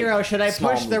 like 0, should I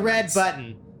small push the red movements.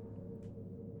 button?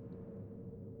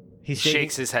 He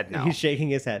Shakes his head no. He's shaking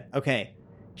his head. Okay.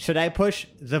 Should I push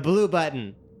the blue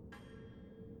button?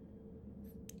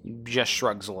 Just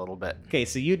shrugs a little bit. Okay,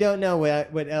 so you don't know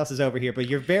what else is over here, but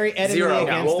you're very adamantly 0,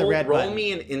 against the red roll button.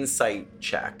 me an insight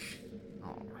check.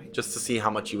 All right. Just to see how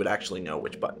much you would actually know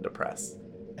which button to press.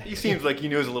 He seems like he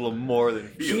knows a little more than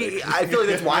Felix. I feel like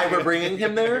that's why we're bringing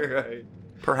him there, Right.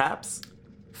 perhaps.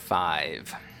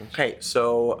 5. Okay,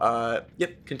 so,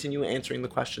 yep, continue answering the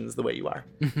questions the way you are.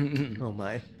 Oh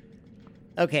my.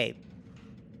 Okay.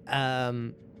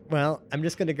 Well, I'm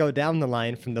just going to go down the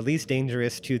line from the least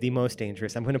dangerous to the most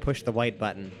dangerous. I'm going to push the white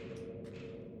button.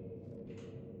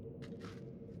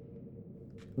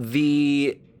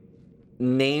 The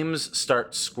names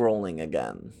start scrolling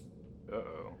again.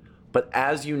 Uh-oh. But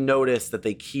as you notice that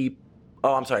they keep...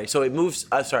 Oh, I'm sorry. So it moves...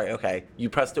 sorry, okay. You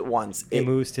pressed it once. It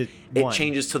moves to It 1.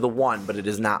 changes to the 1, but it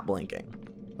is not blinking.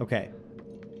 Okay.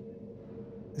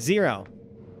 0.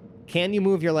 Can you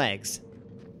move your legs?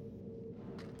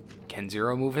 Can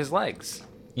Zero move his legs?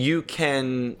 You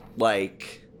can,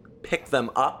 like, pick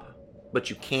them up, but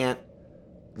you can't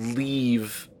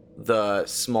leave the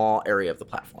small area of the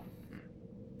platform.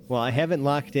 Well, I haven't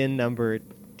locked in number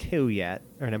 2 yet,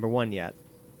 or number 1 yet.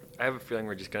 I have a feeling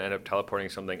we're just gonna end up teleporting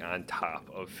something on top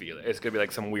of Felix. It's gonna be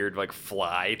like some weird like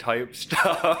fly type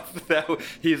stuff that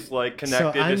he's like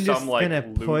connected I'm to just some like gonna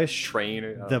loop push train.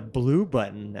 The blue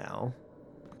button now.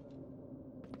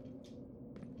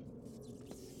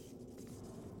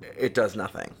 It does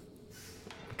nothing.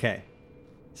 Okay.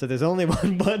 So there's only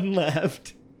one button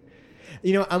left.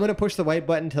 You know, I'm going to push the white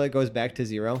button until it goes back to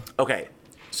 0. Okay,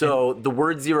 so the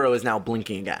word 0 is now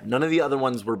blinking again. None of the other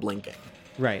ones were blinking.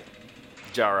 Right.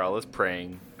 Jarrell is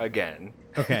praying again.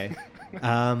 Okay.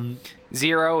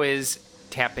 Zero is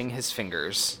tapping his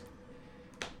fingers.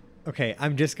 Okay,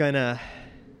 I'm just gonna.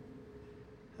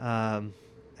 I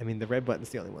mean, the red button's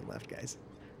the only one left, guys.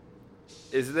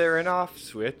 Is there an off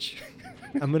switch?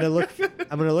 I'm gonna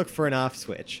look for an off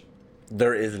switch.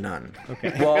 There is none.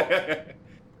 Okay. Well,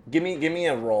 give me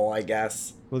a roll, I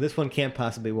guess. Well, this one can't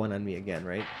possibly one on me again,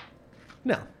 right?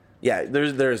 No. Yeah,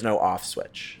 there's no off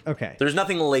switch. Okay. There's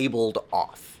nothing labeled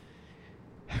off.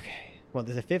 Okay. Well,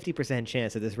 there's a 50%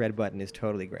 chance that this red button is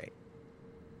totally great.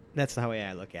 That's the way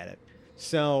I look at it.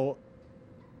 So,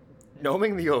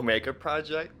 Knowing the Omega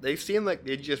Project, they seem like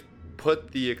they just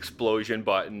put the explosion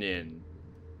button in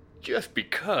just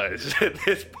because at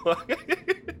this point.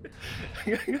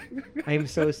 I'm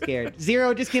so scared.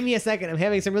 Zero, just give me a second. I'm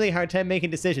having some really hard time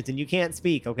making decisions, and you can't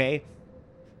speak, okay?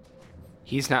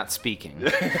 He's not speaking.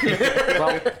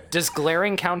 Well, does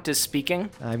glaring count as speaking?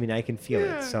 I mean, I can feel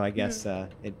it, so I guess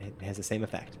it has the same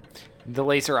effect. The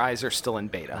laser eyes are still in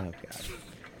beta. Oh,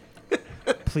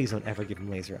 God. Please don't ever give him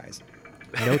laser eyes.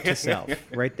 Note to self.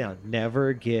 Write down.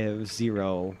 Never give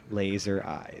Zero laser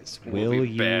eyes. Will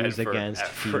be bad use for against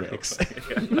effort. Felix.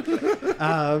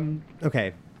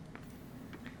 Okay.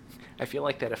 I feel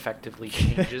like that effectively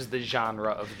changes the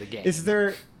genre of the game. Is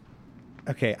there...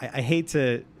 Okay, I hate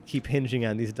to keep hinging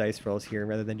on these dice rolls here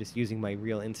rather than just using my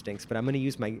real instincts, but I'm going to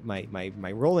use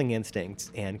my rolling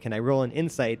instincts, and can I roll an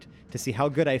insight to see how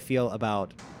good I feel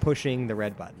about pushing the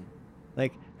red button?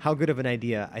 Like, how good of an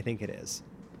idea I think it is.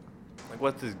 Like,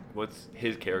 what's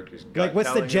his character's gut Like, what's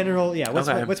the telling him? general... Yeah,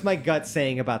 Okay. what's my gut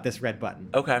saying about this red button?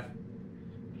 Okay.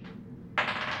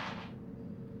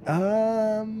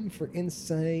 For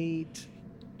insight...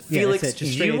 Yeah, Felix, that's it,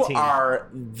 just straight you 18. are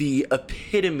the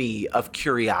epitome of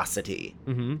curiosity.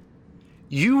 Mm-hmm.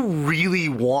 You really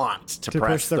want to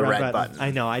press the red button.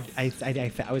 I know. I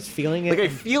was feeling it. Like, I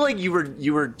feel like you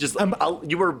were just I'm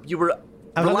you were on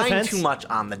the relying fence. too much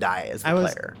on the die as the I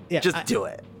was- player. yeah, Just do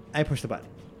it. I pushed the button.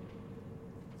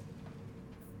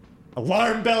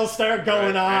 Alarm bells start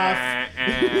going off.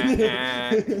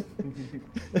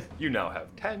 You now have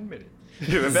 10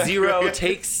 minutes. Zero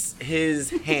takes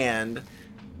his hand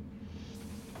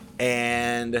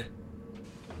and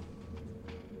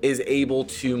is able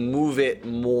to move it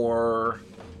more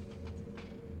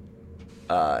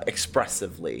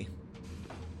expressively.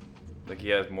 Like, he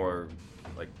has more,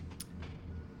 like,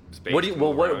 space. What do you? to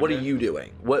Well, move what around are in. you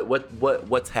doing?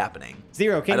 What's happening?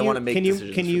 Zero. I Can don't you wanna make decisions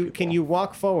for can people. you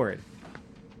walk forward?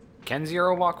 Can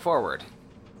Zero walk forward?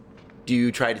 Do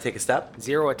you try to take a step?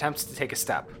 Zero attempts to take a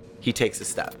step. He takes a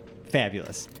step.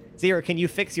 Fabulous. Zero. Can you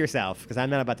fix yourself? Because I'm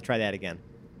not about to try that again.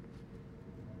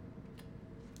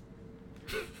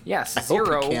 Yes, I hope he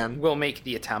Zero can. will make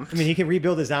the attempt. I mean, he can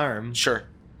rebuild his arm. Sure.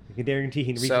 You can guarantee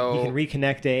he can So-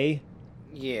 reconnect a.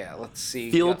 Yeah, let's see.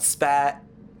 Field spat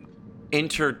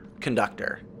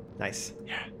interconductor. Nice.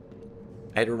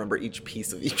 I had to remember each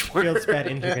piece of each word. Field spat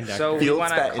interconductor. So we Field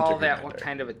want to spat call that what interconductor.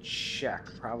 kind of a check?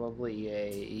 Probably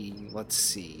a, let's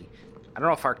see. I don't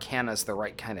know if Arcana is the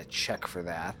right kind of check for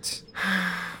that.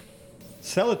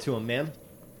 Sell it to him, man.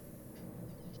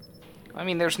 I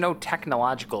mean, there's no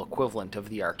technological equivalent of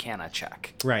the Arcana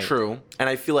check. Right. True. And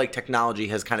I feel like technology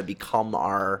has kind of become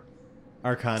our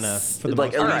Arcana for the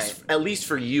like most part. at least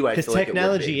for you, I Because feel like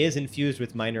technology it is infused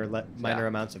with minor Yeah.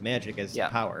 amounts of magic as Yeah.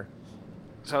 power.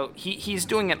 So he's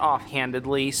doing it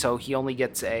offhandedly, so he only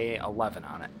gets a 11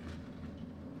 on it,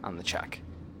 on the check.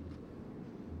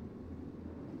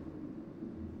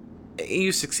 would be.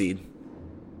 You succeed.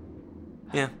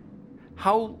 Yeah.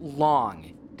 How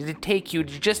long did it take you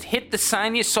to just hit the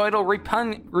sinusoidal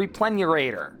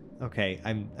replenurator? Okay,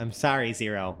 I'm sorry,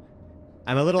 Zero.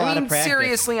 I'm a little out I of mean, practice.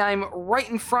 seriously, I'm right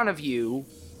in front of you,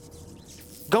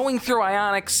 going through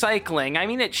ionic cycling. I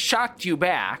mean, it shocked you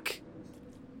back.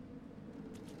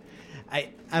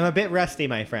 I'm a bit rusty,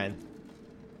 my friend.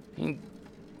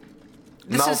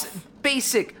 This is Mouth.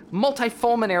 basic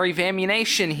multifulminary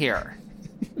ammunition here.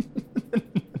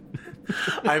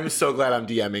 I'm so glad I'm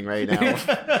DMing right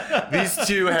now. These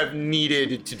two have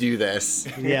needed to do this.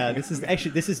 Yeah, this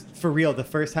is for real the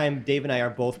first time Dave and I are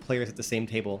both players at the same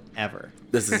table ever.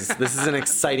 This is an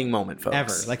exciting moment,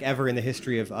 folks. Ever in the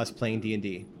history of us playing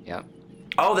D&D. Yep.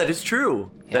 Oh, that is true.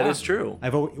 That Yeah. is true.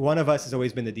 One of us has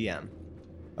always been the DM.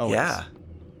 Always. Yeah.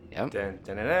 Yep. Dun,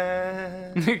 dun,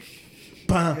 dun, dun.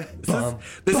 Bum, bum.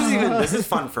 This is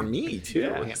fun for me too.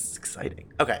 Yeah. It's exciting.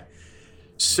 Okay.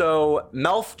 So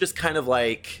Melf just kind of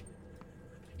like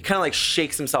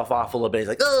shakes himself off a little bit. He's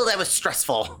like, "Oh, that was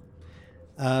stressful."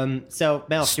 So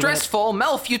Mel, Stressful,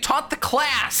 Melf, you taught the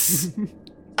class.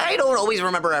 I don't always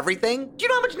remember everything. Do you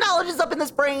know how much knowledge is up in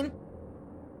this brain?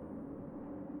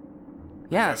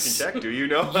 Yes. Check, do you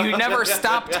know? You never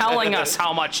stop telling us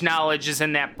how much knowledge is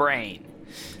in that brain.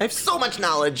 I have so much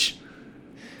knowledge.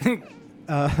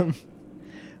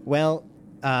 Well,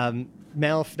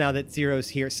 Melf, now that Zero's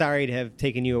here, sorry to have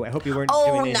taken you. I hope you weren't doing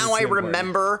Oh, anything now I too important.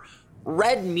 remember.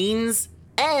 Red means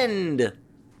end.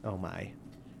 Oh, my.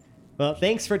 Well,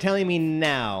 thanks for telling me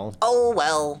now, Oh,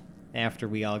 well. after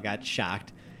we all got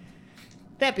shocked.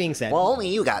 That being said... Well, only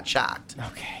you got shocked.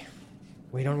 Okay.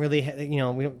 We don't really, we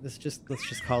don't, let's just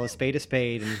call a spade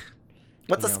and...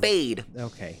 What's a No. spade?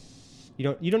 Okay.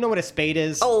 You don't know what a spade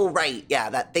is? Oh, right. Yeah,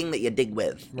 that thing that you dig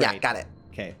with. Yeah, Right. got it.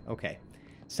 Okay.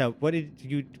 So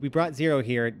we brought Zero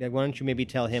here. Why don't you maybe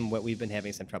tell him what we've been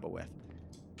having some trouble with?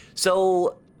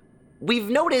 So, we've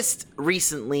noticed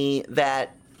recently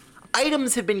that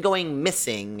items have been going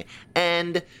missing,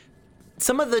 and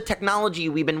some of the technology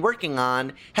we've been working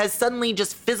on has suddenly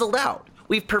just fizzled out.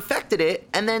 We've perfected it,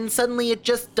 and then suddenly it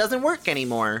just doesn't work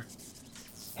anymore.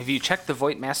 Have you checked the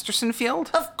Voight Masterson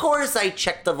field? Of course I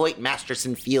checked the Voight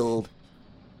Masterson field.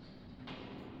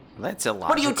 That's illogical.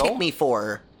 What do you take me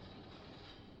for?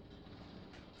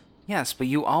 Yes, but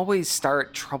you always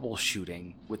start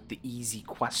troubleshooting with the easy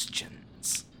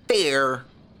questions. Fair.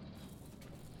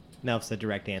 Melf's the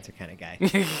direct answer kind of guy.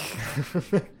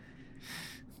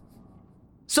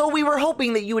 So we were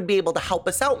hoping that you would be able to help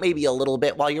us out maybe a little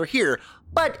bit while you're here,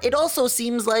 but it also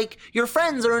seems like your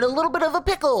friends are in a little bit of a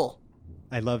pickle.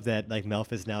 I love that, like,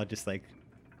 Melf is now just like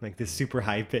this super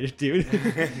high-pitched dude.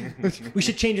 We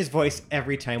should change his voice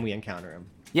every time we encounter him.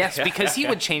 Yes, because he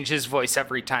would change his voice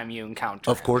every time you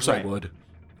encounter him. course Right. would.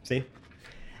 See?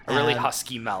 A really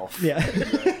husky Melf. Yeah.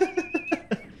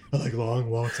 I like long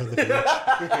walks on the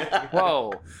beach.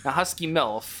 Whoa, a husky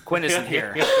MILF. Quinn isn't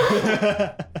here.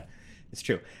 It's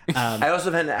true. I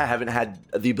also haven't had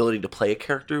the ability to play a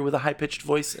character with a high-pitched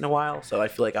voice in a while, so I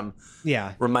feel like I'm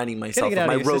Yeah. reminding myself get of out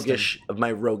my of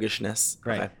your roguishness.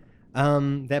 Right.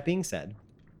 Okay. That being said,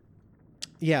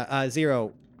 yeah,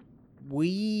 Zero,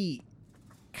 we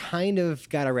kind of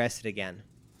got arrested again.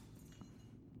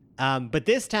 But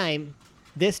this time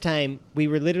we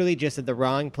were literally just at the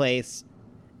wrong place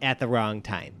at the wrong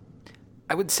time.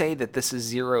 I would say that this is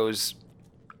Zero's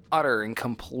utter and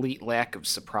complete lack of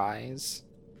surprise.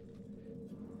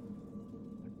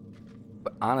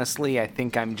 But honestly, I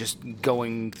think I'm just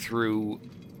going through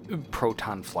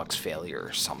proton flux failure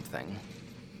or something.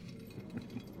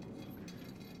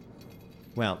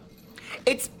 Well,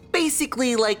 It's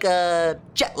basically like a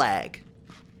jet lag.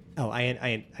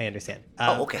 I understand.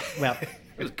 Oh, okay. Well,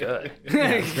 It was good. yeah,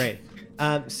 it's great.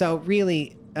 So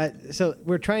really, so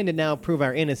we're trying to now prove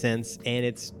our innocence, and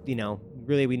it's,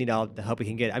 really we need all the help we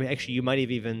can get. I mean, actually, you might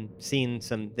have even seen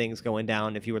some things going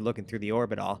down if you were looking through the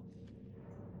orb at all.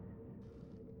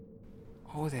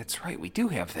 Oh, that's right. We do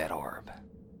have that orb.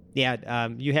 Yeah,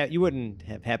 you wouldn't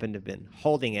have happened to have been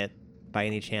holding it by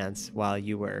any chance while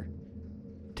you were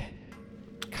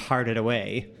carted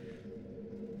away.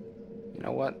 You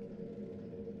know what?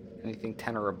 Anything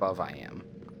 10 or above, I am.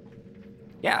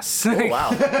 Yes. Oh,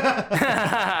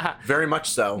 wow. Very much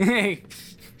so. He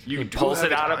pulls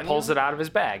it out of his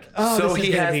bag. Oh, So this is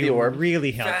he gonna has be the orb.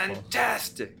 really helpful.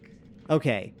 Fantastic.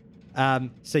 Okay,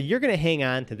 so you're gonna hang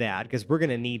on to that because we're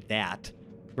gonna need that.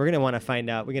 We're gonna want to find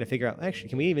out. We're gonna figure out. Actually,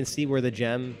 can we even see where the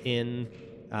gem in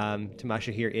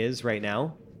Tamasha here is right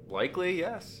now? Likely,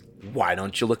 yes. Why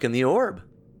don't you look in the orb?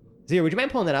 Zero, would you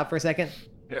mind pulling that up for a second?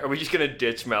 Are we just gonna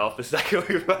ditch Melf the second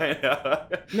we find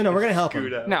out? No, we're gonna help him.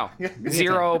 Scoot out. No.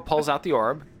 Zero pulls out the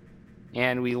orb,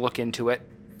 and we look into it.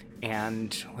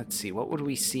 And let's see, what would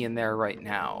we see in there right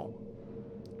now?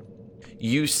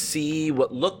 You see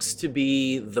what looks to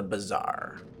be the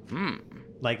bazaar.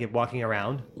 Like it walking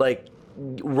around. Like,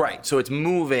 right. So it's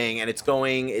moving and it's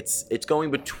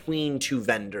going between two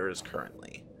vendors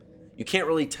currently. You can't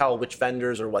really tell which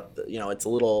vendors or what, it's a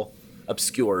little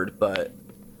obscured, but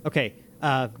Okay,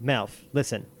 Melf,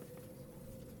 listen.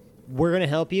 We're gonna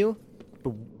help you,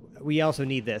 but we also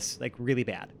need this like really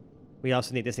bad. We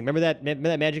also need this thing. Remember that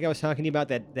magic I was talking to you about?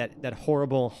 That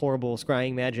horrible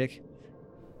scrying magic.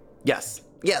 yes.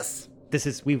 This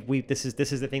is this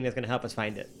is the thing that's gonna help us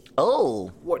find it.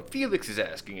 Oh, What Felix is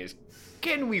asking is,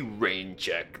 can we rain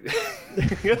check?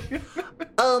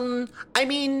 I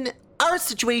mean, our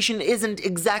situation isn't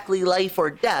exactly life or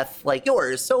death like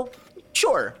yours, so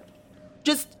sure.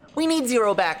 Just, we need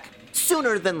Zero back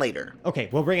sooner than later. Okay,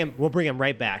 we'll bring him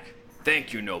right back.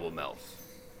 Thank you, noble Melf.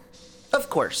 Of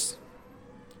course.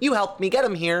 You helped me get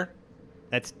him here.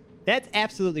 That's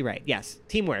absolutely right. Yes,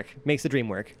 teamwork makes the dream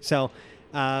work. So,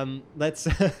 let's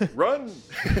Run!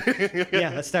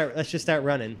 let's just start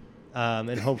running,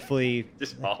 and hopefully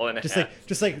Just fall in just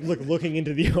half. looking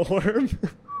into the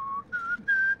orb.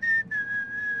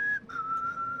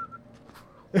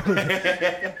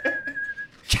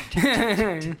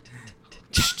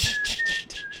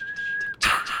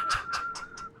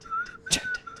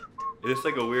 It's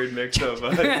like a weird mix of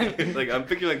like I'm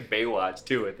thinking like Baywatch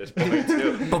too at this point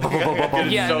too.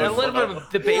 Yeah, So a little bit of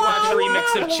the Baywatch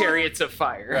remix of Chariots of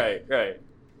Fire. Right.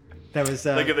 That was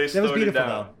Like if they that was slowed it beautiful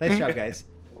down. though. Nice job, guys.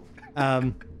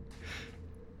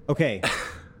 Okay.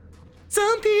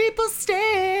 Some people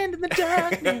stand in the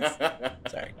darkness.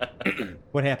 Sorry.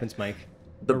 What happens, Mike?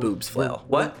 The boobs flail.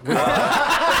 What?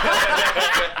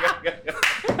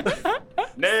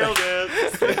 Nailed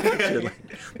it.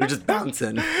 They're just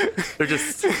bouncing. They're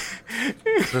just.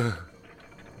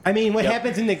 I mean, what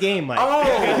happens in the game, Mike?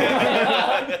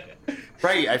 Oh!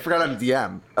 Right, I forgot I'm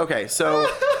DM. Okay, so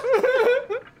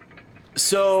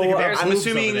there's I'm moves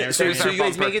over assuming there. so There's our you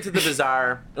guys bumper. make it to the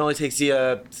bazaar. It only takes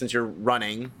you since you're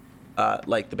running,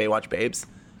 like the Baywatch babes.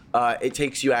 It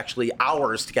takes you actually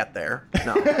hours to get there.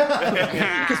 No,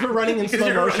 Because we're running in slow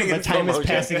you're motion, running in but time slow is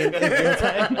passing in real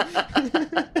time.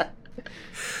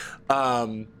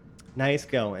 Nice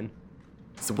going.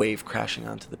 it's a wave crashing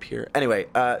onto the pier. Anyway,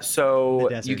 The so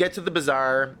desert. you get to the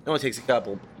bazaar. It only takes a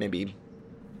couple, maybe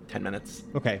 10 minutes,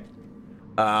 Okay.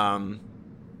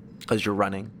 because you're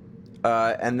running,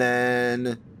 and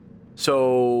then.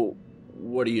 So,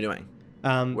 what are you doing?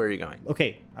 Where are you going?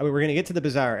 Okay. We're going to get to the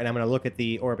bazaar, and I'm going to look at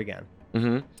the orb again.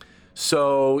 Mm-hmm.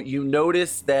 So you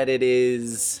notice that it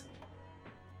is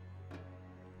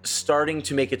starting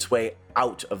to make its way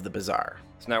out of the bazaar.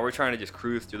 So now we're trying to just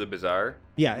cruise through the bazaar.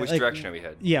 Yeah. Which like- direction are we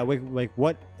heading? Yeah. Like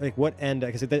what end?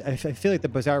 Because I feel like the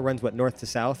bazaar runs north to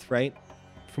south, right?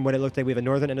 From what it looked like, we have a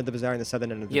northern end of the bazaar and the southern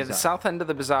end of the Yeah, bazaar. the south end of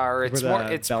the bazaar, it's Where more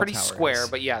the it's bell pretty tower square, is.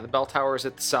 but yeah, the bell tower is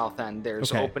at the south end.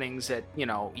 There's Okay. openings at,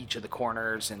 each of the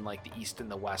corners, and like the east and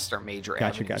the west are major Gotcha,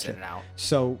 avenues gotcha. in and out.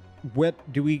 So what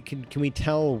do we can we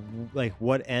tell like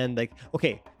what end? Like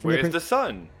okay, from Where's prin- the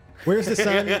sun? where's the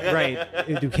sun?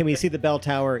 Right. Can we see the bell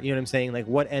tower? You know what I'm saying? Like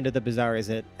what end of the bazaar is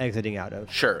it exiting out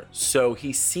of? Sure. So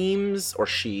he seems, or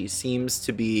she seems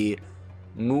to be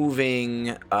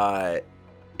moving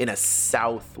in a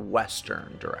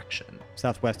southwestern direction.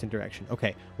 Southwestern direction.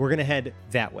 Okay, we're gonna head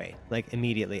that way, like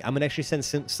immediately. I'm gonna actually send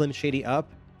Slim Shady up,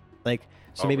 like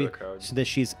so Over maybe the crowd. so that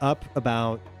she's up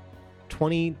about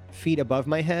 20 feet above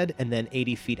my head and then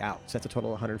 80 feet out. So that's a total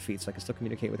of 100 feet. So I can still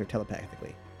communicate with her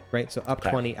telepathically, right? So up Okay.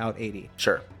 20, out 80.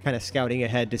 Sure. Kind of scouting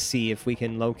ahead to see if we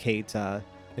can locate,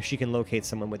 if she can locate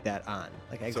someone with that on,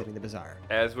 like exiting the bazaar.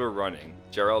 As we're running,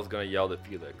 Jarrell's gonna yell to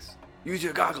Felix, "Use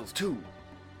your goggles too."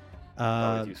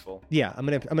 Always useful. Yeah, I'm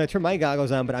gonna turn my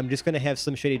goggles on, but I'm just gonna have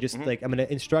Slim Shady just like I'm gonna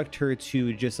instruct her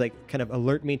to just like kind of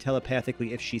alert me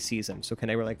telepathically if she sees him. So can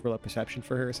I roll a perception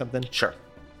for her or something? Sure.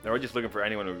 Now we're just looking for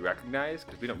anyone we recognize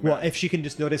because we don't. Well, match. if she can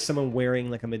just notice someone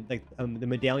wearing like the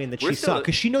medallion that We're she still- saw,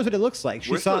 because she knows what it looks like.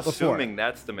 She we're saw still it before. assuming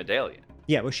that's the medallion.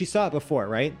 Yeah, well, she saw it before,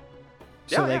 right?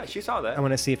 Yeah, she saw that. I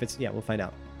want to see if it's. Yeah, we'll find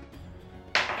out.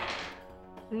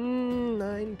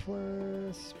 9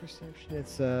 plus perception.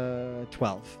 It's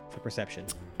 12 for perception.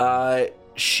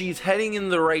 She's heading in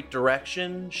the right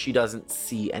direction. She doesn't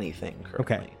see anything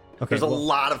currently. Okay, There's a well-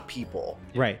 lot of people.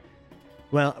 Right.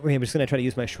 Well, I'm just gonna try to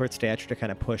use my short stature to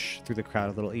kind of push through the crowd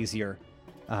a little easier.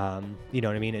 You know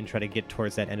what I mean, and try to get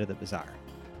towards that end of the bazaar.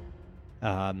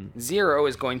 Zero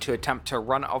is going to attempt to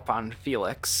run up on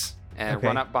Felix and Okay.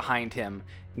 run up behind him,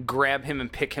 grab him,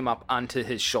 and pick him up onto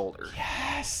his shoulder.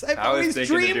 Yes, I've I was always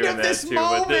thinking of dreamed doing of that this too,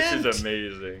 moment. but this is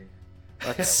amazing.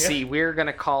 Let's see. We're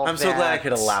gonna call. I'm so glad I that-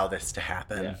 could allow this to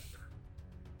happen. Yeah.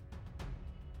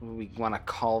 We want to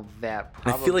call that. I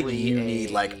Probably feel like you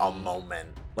need like a moment,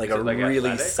 like Is a it like really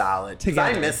athletics? solid. 'Cause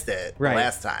Together. I missed it Right.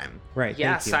 last time. Right.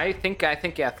 Yes, thank you. I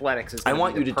think athletics is. I gonna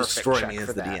want be you the to perfect destroy check me for as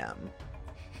the that. DM.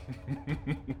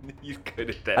 He's good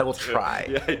at that. I will too. try.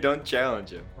 Yeah, don't challenge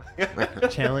him.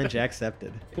 Challenge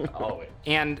accepted. Always.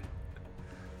 And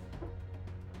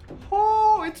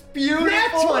Oh, it's beautiful.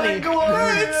 That's funny.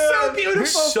 It's so beautiful.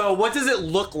 So, what does it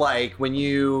look like when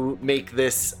you make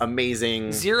this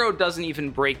amazing? Zero doesn't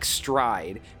even break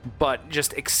stride, but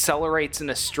just accelerates in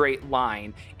a straight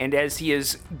line. And as he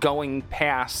is going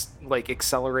past, like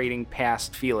accelerating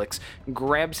past Felix,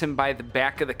 grabs him by the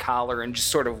back of the collar and just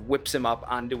sort of whips him up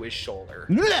onto his shoulder.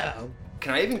 No.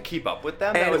 Can I even keep up with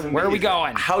them? And That was Where are we amazing.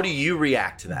 going? How do you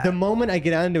react to that? The moment I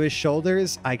get onto his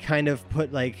shoulders, I kind of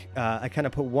put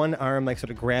put one arm like sort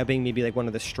of grabbing maybe like one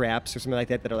of the straps or something like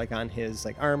that are like on his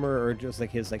like armor or just like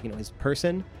his like his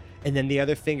person, and then the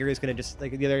other finger is gonna just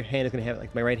like the other hand is gonna have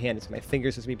like my right hand is my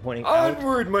fingers is gonna be pointing out.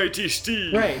 Onward, mighty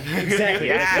steed. Right, exactly.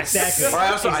 Yes. Exactly. Or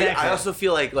I also, Exactly. I also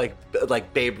feel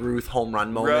like Babe Ruth home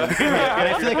run moment. Right. And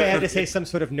I feel like I have to say some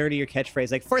sort of nerdier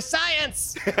catchphrase like "for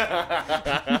science."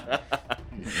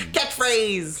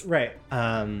 Catchphrase. Right.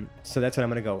 So that's what I'm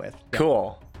gonna go with. Yeah.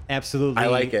 Cool. Absolutely. I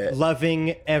like it.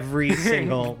 Loving every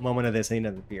single moment of this. I need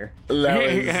another beer.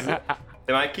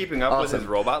 Am I keeping up with his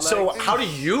robot legs? So how do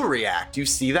you react? Do you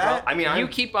see that? Well, I mean, You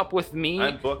keep up with me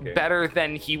I'm booking. better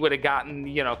than he would have gotten,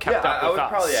 kept yeah, up I with was us.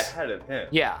 probably ahead of him.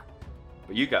 Yeah.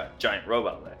 But you got giant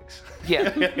robot legs.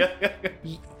 Yeah.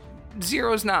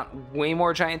 Zero's not way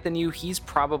more giant than you. He's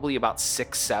probably about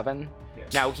 6'7". Yeah.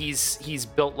 Now he's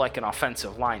built like an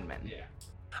offensive lineman. Yeah.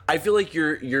 I feel like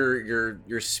your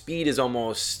speed is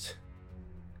almost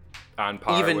On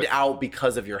par evened with... out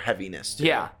because of your heaviness. Too.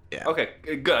 Yeah. Yeah. Okay,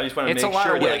 good. I just want to It's a make lot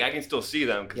sure of that weight. I can still see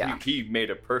them because Yeah. he made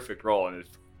a perfect roll and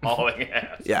it's falling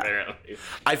ass. Yeah. Apparently.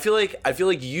 I feel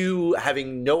like you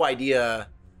having no idea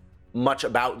much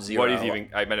about Zero. What he's even?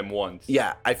 I met him once.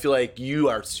 Yeah, I feel like you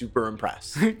are super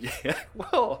impressed. Yeah.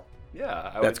 Well,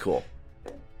 yeah. That's cool.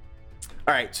 All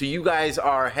right, so you guys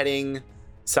are heading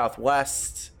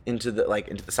southwest into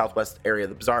the southwest area of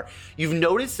the bazaar. You've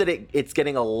noticed that it's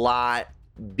getting a lot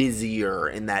busier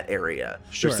in that area.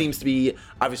 Sure. There seems to be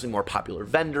obviously more popular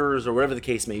vendors or whatever the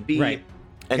case may be. Right.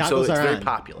 And Goggles so it's are very on.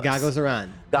 popular. Goggles are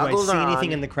on. Goggles Do I see are anything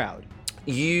on. in the crowd?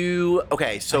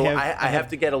 Okay, so I I have- have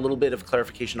to get a little bit of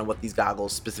clarification on what these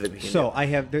goggles specifically can So do. I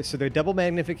have. They're double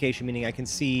magnification, meaning I can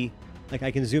see, like I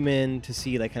can zoom in to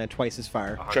see like kind of twice as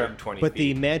far. 120 But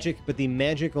the feet.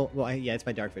 magical. Well, yeah, it's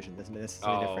my dark vision. That's something different. It's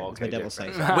my okay, devil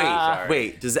different. sight.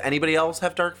 Wait, does anybody else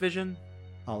have dark vision?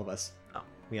 All of us. Oh.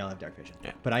 We all have dark vision.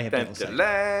 Yeah. But I have devil sight.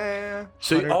 Da-da-da.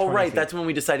 So, 120 right, feet. that's when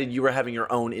we decided you were having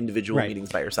your own individual Right. meetings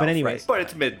by yourself. But anyways, But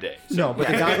it's midday. so- No, but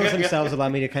the goggles themselves allow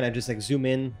me to kind of just like zoom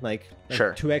in, like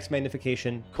Sure. 2x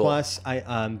magnification. Cool. Plus,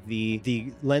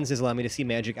 the lenses allow me to see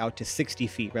magic out to 60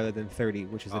 feet rather than 30,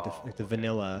 which is like the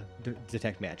vanilla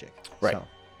detect magic. Right.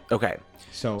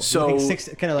 So, So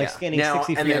kind of like yeah. scanning now,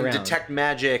 60 and feet then around. detect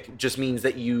magic just means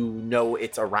that you know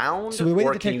it's around. So the way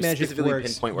or that can detect you magic specifically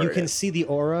works, pinpoint where you it can is? see the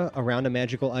aura around a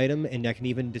magical item, and I can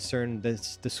even discern the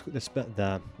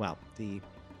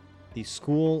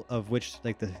school of which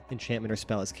like the enchantment or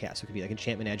spell is cast. So it could be like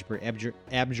enchantment,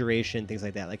 abjuration, things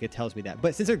like that. Like it tells me that.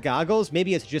 But since they're goggles,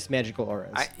 maybe it's just magical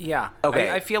auras. Okay.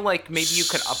 I feel like maybe you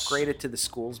could upgrade it to the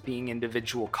schools being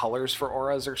individual colors for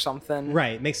auras or something.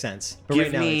 Right, makes sense. But Give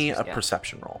right now, me it's a just,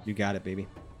 perception roll. you got it, baby.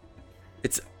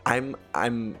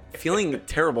 I'm feeling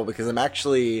terrible because I'm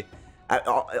actually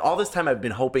all this time I've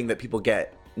been hoping that people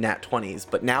get nat 20s,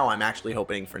 but now I'm actually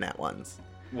hoping for nat 1s.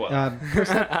 What?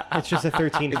 It's just a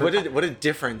 13. For, What a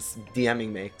difference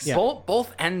DMing makes. Yeah.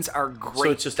 Both ends are great. So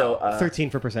it's just a 13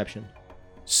 for perception.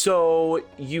 So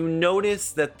you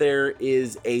notice that there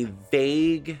is a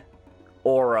vague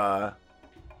aura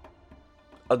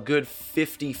a good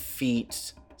 50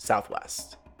 feet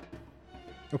southwest.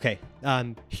 Okay.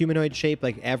 Humanoid shape,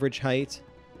 like average height.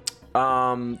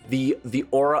 The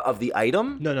aura of the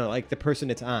item? No, like the person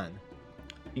it's on.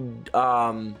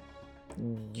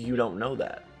 You don't know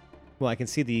that. Well, I can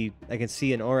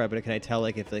see an aura, but can I tell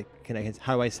like if like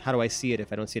how do I see it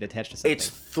if I don't see it attached to something? It's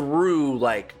through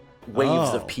like waves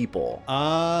Oh. of people.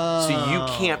 Oh. So you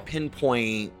can't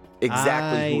pinpoint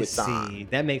exactly who it's I see. on.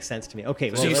 That makes sense to me. Okay,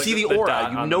 So well, you like see the the aura.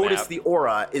 dot You on the notice map. the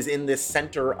aura is in this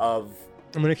center of.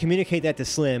 I'm going to communicate that to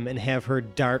Slim and have her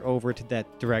dart over to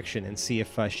that direction and see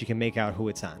if she can make out who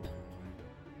it's on.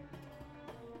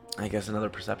 I guess another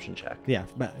perception check. Yeah,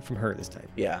 but from her this time.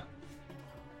 Yeah.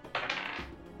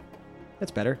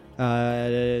 That's better.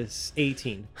 It's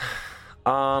 18.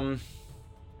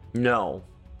 No.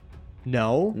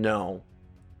 No?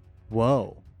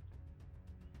 Whoa.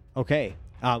 Okay.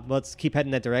 Let's keep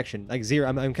heading that direction. Like zero.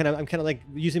 I'm kind of like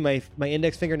using my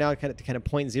index finger now to kind of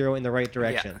point zero in the right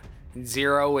direction. Yeah.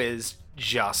 Zero is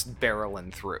just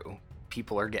barreling through.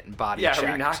 People are getting body Yeah, checked.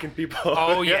 are we knocking people?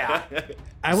 Oh yeah.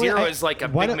 Zero is like a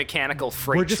why big don't- mechanical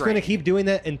freight We're just train. going to keep doing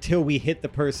that until we hit the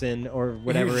person or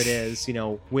whatever it is,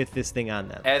 with this thing on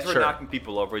them. As we're Sure. knocking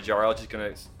people over, Jarl just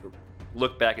gonna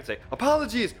look back and say,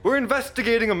 "Apologies, we're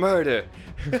investigating a murder."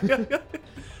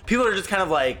 People are just kind of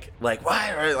like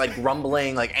why, or like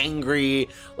rumbling, like angry,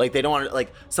 like they don't want to.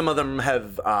 Like some of them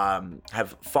have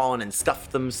fallen and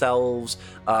scuffed themselves.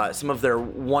 Some of their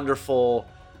wonderful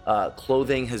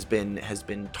clothing has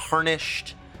been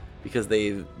tarnished because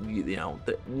they've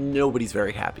nobody's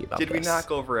very happy about Did this. we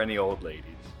knock over any old ladies?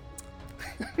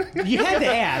 You had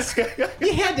to ask.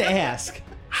 You had to ask.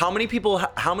 How many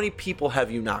people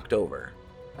have you knocked over?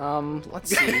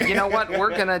 Let's see. You know what?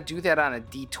 We're gonna do that on a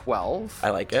D12. I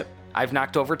like it. I've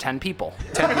knocked over 10 people.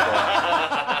 10 people.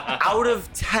 Out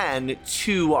of 10,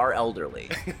 2 are elderly.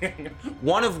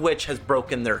 One of which has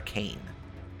broken their cane.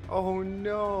 Oh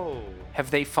no!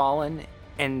 Have they fallen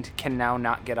and can now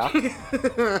not get up?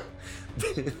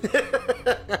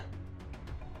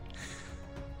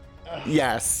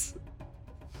 Yes.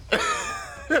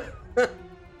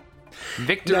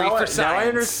 Victory Now, for science. now I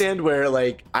understand where,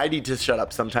 like, I need to shut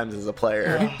up sometimes as a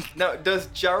player. Now, does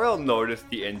Jarrell notice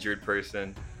the injured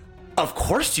person Of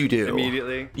course you do.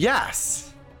 immediately?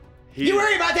 Yes. You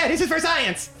worry about that. This is for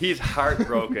science. He's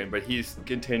heartbroken, but he's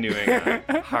continuing on.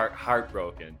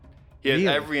 Heartbroken. He has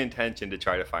Really? every intention to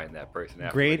try to find that person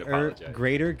afterward and apologize.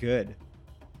 Greater good.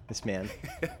 This man.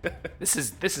 This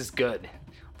is good.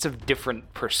 Let's have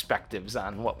different perspectives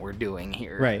on what we're doing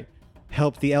here. Right.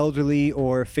 Help the elderly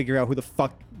or figure out who the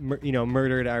fuck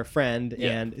murdered our friend,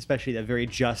 Yeah. and especially that very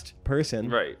just person.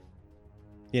 Right.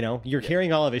 You know, you're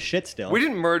carrying all of his shit still. We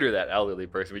didn't murder that elderly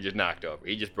person. We just knocked over.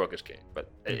 He just broke his cane. But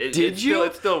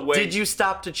It's still way. Did you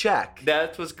stop to check?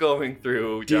 That's what's going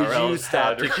through Did you Jarrell's stop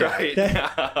head to check? right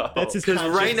now. That's his Because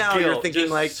right now you're guilt, thinking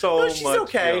just like, so no, she's much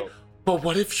okay. guilt. But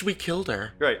what if we killed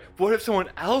her? Right. What if someone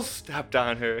else stepped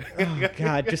on her? Oh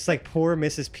God, just like poor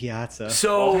Mrs. Piazza.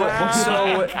 So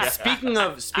speaking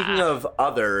of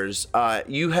others,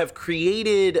 you have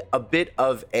created a bit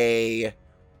of a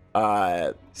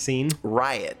Scene.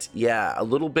 riot. Yeah, a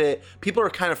little bit. People are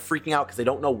kind of freaking out because they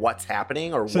don't know what's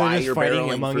happening or So they're why just you're fighting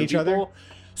barreling among through each other? people.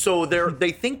 So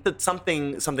they think that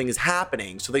something is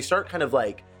happening. So they start kind of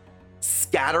like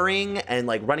scattering and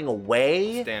like running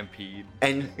away. Stampede.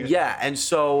 And yeah, and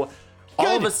so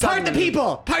all of a sudden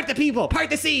part the people, part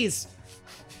the seas.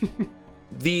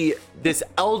 this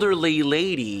elderly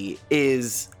lady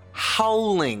is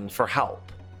howling for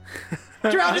help.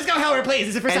 Jarrell, just go help her, please.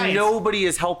 This is for And science. nobody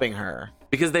is helping her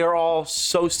because they are all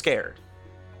so scared.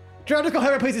 Jarrell, just go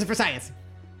help her, please. This is for science.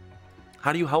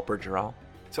 How do you help her, Jarrell?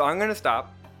 So I'm going to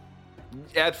stop.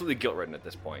 Absolutely guilt-ridden at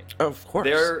this point. Of course.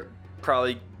 They're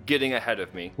probably getting ahead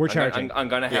of me. We're charging. I'm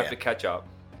going to have Yeah. to catch up.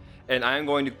 And I'm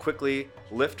going to quickly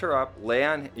lift her up,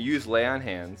 use lay on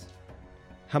hands.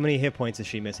 How many hit points is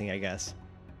she missing? I guess,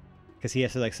 because he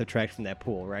has to like subtract from that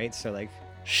pool, right? So like,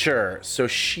 Sure. So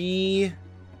she...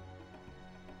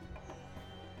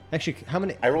 actually, how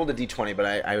many? I rolled a d20, but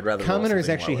I would rather roll Commoners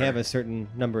something actually lower. have a certain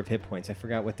number of hit points. I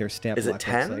forgot what their stat Is it block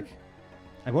 10? looks like.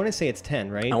 I want to say it's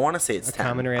 10, right? I want to say it's a 10.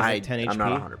 commoner has like 10 HP. I'm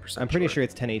not 100% I'm pretty sure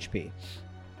it's 10 HP.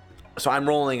 So I'm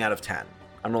rolling out of 10.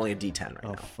 I'm rolling a d10 right Oh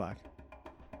now. fuck.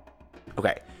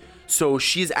 Okay. So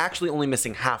she's actually only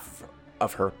missing half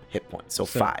of her hit points. So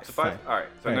 5. So 5. All right.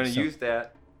 So I'm Alright, going to so- use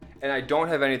that. And I don't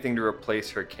have anything to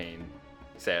replace her cane,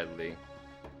 sadly.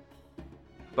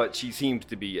 But she seems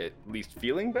to be at least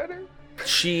feeling better.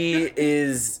 She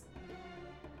is...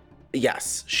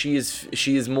 Yes. She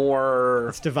is more...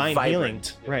 It's divine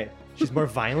vibrant. healing, right? She's more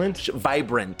violent.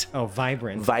 Vibrant. Oh,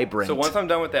 vibrant. Vibrant. So once I'm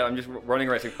done with that, I'm just running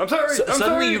around saying, I'm sorry. So I'm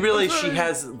suddenly sorry, you realize I'm she sorry."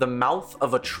 has the mouth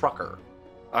of a trucker.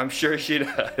 I'm sure she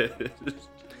does.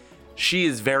 She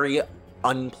is very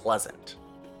unpleasant.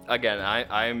 Again,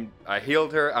 I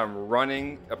healed her. I'm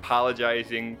running,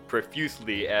 apologizing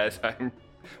profusely as I'm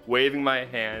waving my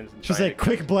hands. And She's trying like, to-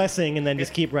 quick blessing, and then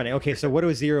just keep running. Okay, so what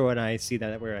do Zero and I see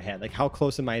that we're ahead? Like, how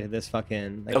close am I to this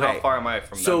fucking? Like, Okay. How far am I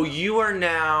from So them? you are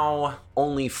now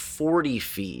only 40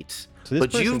 feet. So this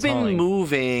but you've person's been hauling.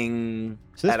 moving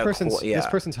So this at person's yeah, this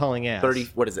person's hauling ass. 30,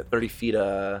 what is it, 30 feet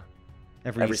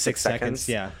every 6 seconds.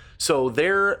 Yeah. So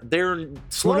they're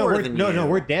slower than you. No,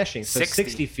 we're dashing. So 60.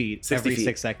 60 feet 60 every feet.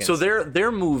 6 seconds. So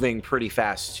they're moving pretty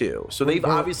fast too. So they've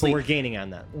But obviously we're gaining on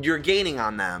that. you're gaining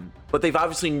on them, but they've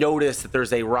obviously noticed that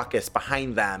there's a ruckus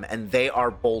behind them and they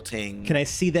are bolting. Can I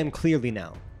see them clearly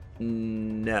now?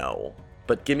 No.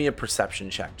 But give me a perception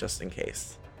check just in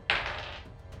case.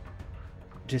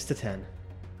 Just a 10.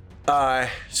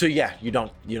 So yeah, you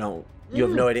have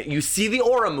no idea. You see the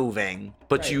aura moving,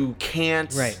 but you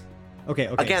can't. Right. Okay.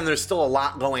 Again, there's still a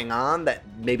lot going on that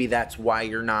maybe that's why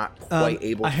you're not quite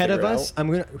able to ahead of figure us. out.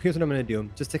 Here's what I'm gonna do,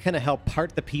 just to kind of help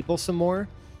part the people some more,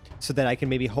 so that I can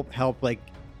maybe help like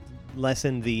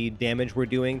lessen the damage we're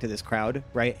doing to this crowd,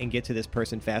 right, and get to this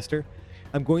person faster.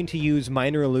 I'm going to use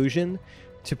minor illusion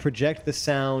to project the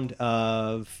sound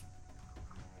of.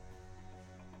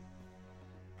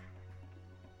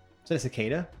 Is that a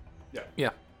cicada? Yeah.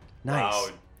 Nice.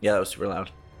 Loud. Yeah, that was super loud.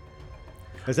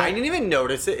 Is that- I didn't even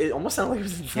notice it. It almost sounded like it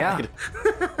was inside.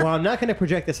 Well, I'm not going to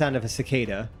project the sound of a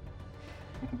cicada.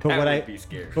 But That what would I be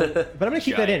scary. but I'm going to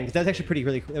keep that in Giant. because that's actually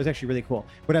that was actually really cool.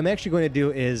 What I'm actually going to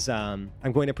do is I'm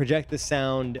going to project the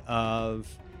sound of,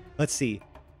 let's see,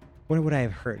 what would I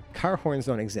have heard? Car horns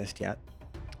don't exist yet.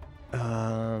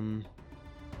 Boat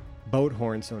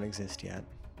horns don't exist yet.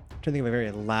 I'm trying to think of a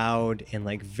very loud and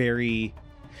like very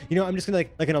You know, I'm just gonna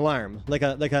like an alarm, like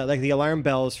the alarm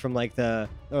bells from like the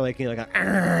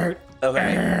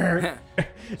Okay.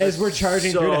 as we're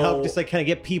charging through to help, So- just like kind of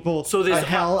get people So this the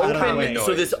hell out of the way.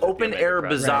 so this Noise. open Okay, air right.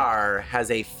 bazaar has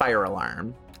a fire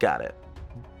alarm. Got it.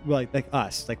 Well, like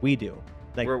us, like we do,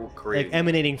 like We're crazy.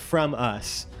 emanating from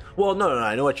us, Well, no,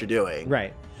 I know what you're doing.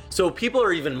 right? So people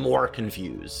are even more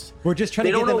confused. We're just trying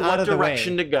They to don't get know them out what of the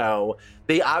direction way. to go.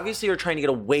 They obviously are trying to get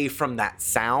away from that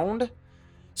sound.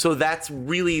 So that's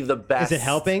really the best. Is it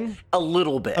helping? A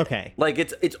little bit. Okay. Like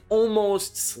it's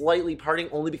almost slightly parting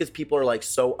only because people are like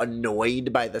so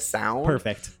annoyed by the sound.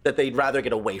 Perfect. That they'd rather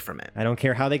get away from it. I don't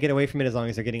care how they get away from it as long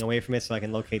as they're getting away from it, so I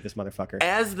can locate this motherfucker.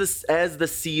 As the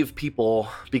sea of people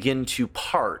begin to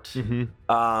part,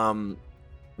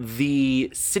 the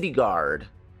city guard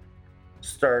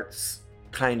starts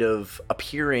kind of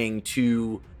appearing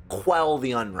to quell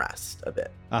the unrest a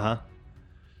bit.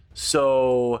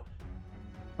 So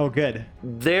Oh, good.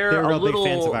 they're They're a real big fans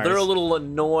of little ours. they're a little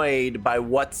annoyed by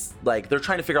what's like they're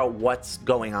trying to figure out what's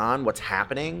going on, what's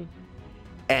happening,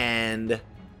 and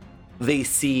they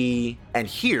see and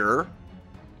hear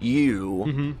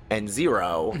you and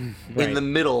Zero in Right. the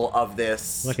middle of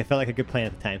this Look, it felt like a good plan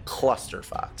at the time.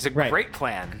 clusterfuck. It's a Right. great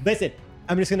plan. Listen,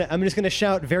 I'm just gonna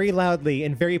shout very loudly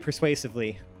and very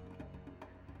persuasively.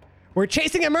 We're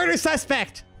chasing a murder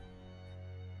suspect.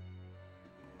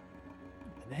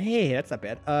 Hey, that's not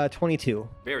bad. 22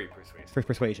 Very persuasive. for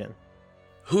persuasion.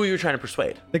 Who are you trying to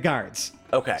persuade? The guards,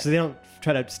 Okay. so they don't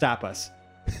try to stop us.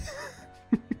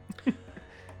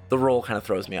 The roll kind of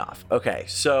throws me off. Okay,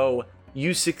 so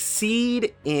you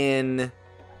succeed in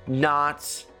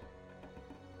not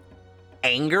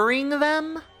angering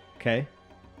them, Okay.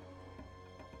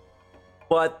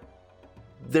 but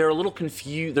they're a little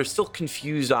confused. They're still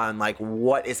confused on like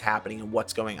what is happening and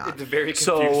what's going on. It's a very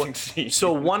confusing scene.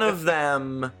 So one of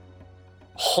them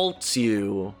halts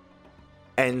you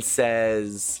and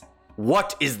says,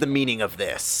 "What is the meaning of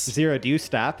this?" Zero, do you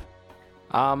stop?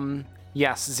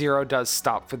 Yes, Zero does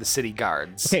stop for the city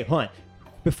guards. Okay, hold on.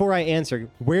 Before I answer,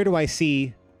 where do I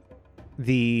see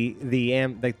the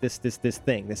this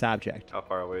thing, this object, How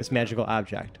far away this is it? magical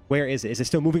object? Where is it? Is it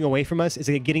still moving away from us? Is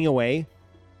it getting away?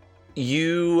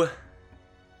 You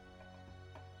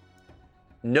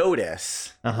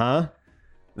notice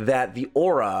that the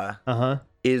aura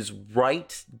is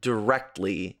right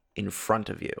directly in front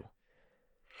of you.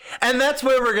 And that's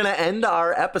where we're going to end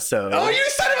our episode. Oh, you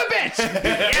son of a bitch!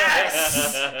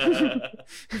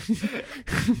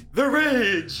 The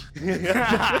rage.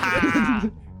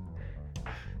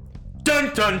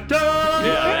 Dun, dun, dun!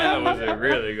 Yeah, that was a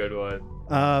really good one.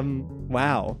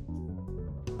 Wow.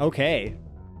 Okay.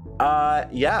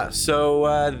 Yeah,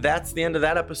 so that's the end of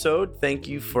that episode. Thank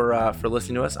you for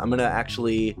listening to us. I'm going to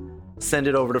actually send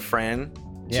it over to Fran to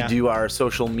Yeah. do our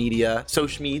social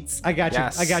meds. I got you.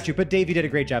 Yes. I got you. But Dave, you did a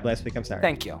great job last week. I'm sorry.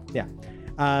 Thank you. Yeah.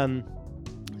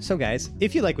 So guys,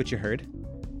 if you like what you heard,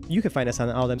 you can find us on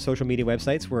all them social media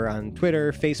websites. We're on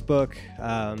Twitter, Facebook,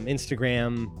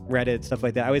 Instagram, Reddit, stuff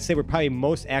like that. I would say we're probably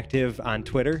most active on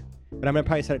Twitter, but I'm gonna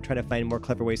probably start trying to find more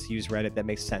clever ways to use Reddit that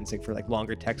makes sense, like for like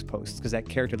longer text posts, because that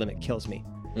character limit kills me.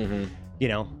 You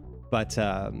know. But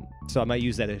so I might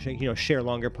use that to share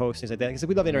longer posts, things like that, because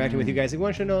we love interacting with you guys. We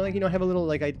want you to know, like, have a little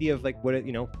like idea of like what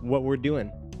we're doing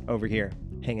over here,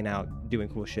 hanging out, doing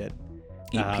cool shit.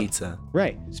 Eat pizza.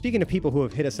 Right. Speaking of people who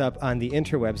have hit us up on the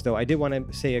interwebs, though, I did want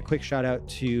to say a quick shout out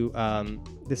to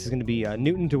this is going to be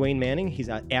Newton Dwayne Manning. He's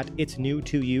at It's New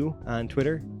to You on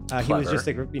Twitter. He was just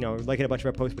like liking a bunch of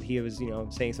our posts, but he was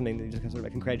saying something that just sort of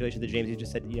like congratulations to James. He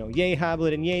just said yay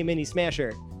Hoblet and yay Mini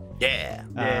Smasher.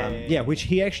 Yeah. Which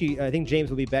he actually, I think James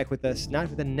will be back with us, not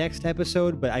for the next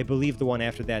episode, but I believe the one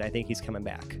after that. I think he's coming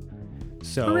back.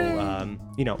 So,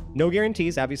 no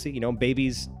guarantees. Obviously,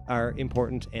 babies are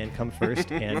important and come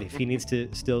first. And if he needs to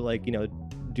still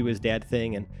do his dad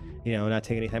thing and, not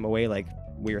take any time away,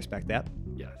 we respect that.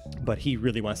 Yes. But he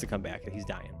really wants to come back and he's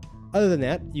dying. Other than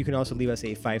that, you can also leave us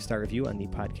a 5-star review on the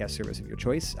podcast service of your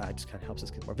choice. It just kind of helps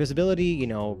us get more visibility,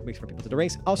 makes more people to the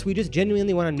ranks. Also, we just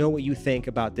genuinely want to know what you think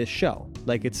about this show.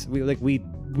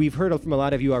 We've heard from a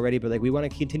lot of you already, but we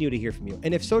want to continue to hear from you.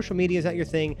 And if social media is not your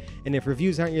thing, and if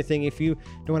reviews aren't your thing, if you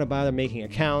don't want to bother making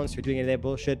accounts or doing any of that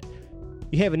bullshit,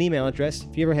 you have an email address.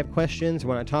 If you ever have questions or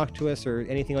want to talk to us or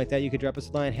anything like that, you could drop us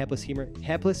a line,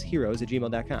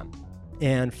 haplessheroes@gmail.com.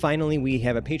 And finally, we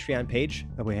have a Patreon page.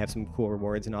 We have some cool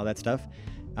rewards and all that stuff.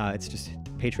 It's just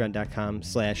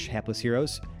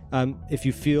patreon.com/haplessheroes. If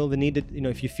you feel the need to,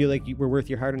 if you feel like we're worth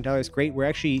your hard-earned dollars, great. We're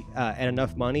actually at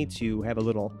enough money to have a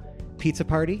little pizza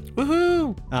party.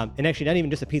 Woohoo! And actually, not even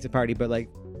just a pizza party, but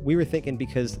we were thinking,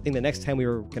 because I think the next time we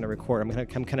were going to record,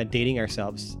 I'm kind of dating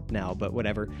ourselves now, but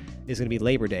whatever, is going to be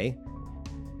Labor Day.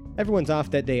 Everyone's off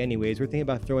that day anyways. We're thinking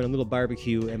about throwing a little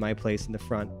barbecue at my place in the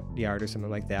front yard or something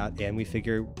like that. And we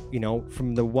figure,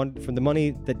 from the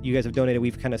money that you guys have donated,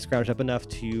 we've kind of scrounged up enough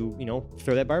to,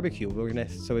 throw that barbecue.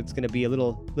 So it's going to be a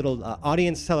little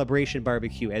audience celebration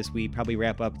barbecue as we probably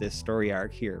wrap up this story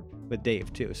arc here with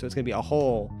Dave too. So it's going to be a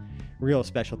whole real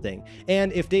special thing.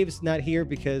 And if Dave's not here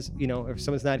because, if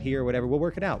someone's not here or whatever, we'll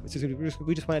work it out.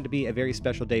 We just want it to be a very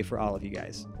special day for all of you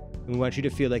guys. And we want you to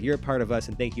feel like you're a part of us,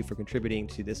 and thank you for contributing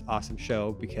to this awesome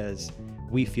show, because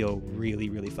we feel really,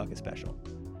 really fucking special.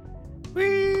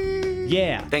 Whee!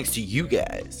 Yeah. Thanks to you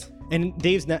guys. And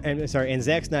and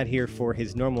Zach's not here for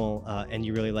his normal and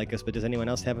you really like us, but does anyone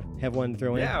else have one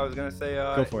throw in? Yeah, I was going to say,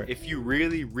 go for it. If you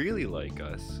really, really like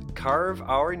us, carve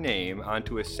our name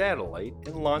onto a satellite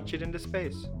and launch it into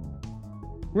space.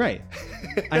 Right.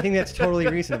 I think that's totally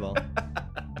reasonable.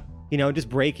 Just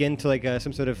break into like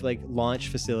some sort of like launch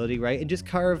facility, right? And just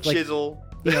carve like chisel,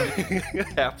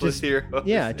 hapless heroes.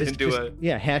 Yeah,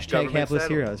 hashtag hapless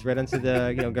heroes right onto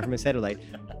the government satellite.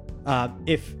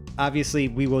 If obviously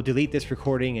we will delete this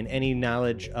recording and any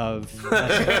knowledge of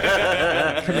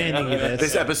commanding you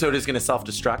this episode is going to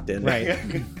self-destruct in.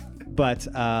 Right. But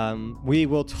we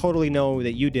will totally know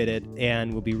that you did it,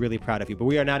 and we'll be really proud of you. But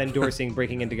we are not endorsing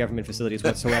breaking into government facilities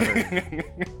whatsoever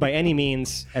by any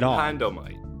means at all. Hondo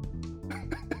might.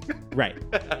 Right.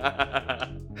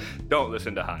 Don't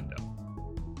listen to Hondo.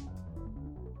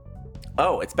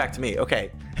 Oh, it's back to me.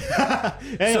 Okay.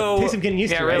 Hey, so takes some getting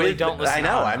used to. Really, don't listen. I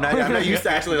know. I'm not used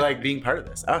to actually like being part of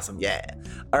this. Awesome. Yeah.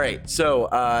 All right. So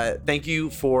thank you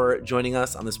for joining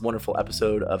us on this wonderful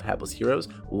episode of Hapless Heroes.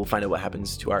 We'll find out what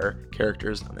happens to our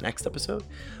characters on the next episode.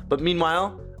 But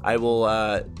meanwhile, I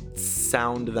will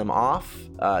sound them off.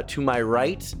 To my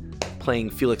right, playing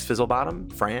Felix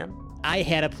Fizzlebottom, Fran. I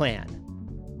had a plan.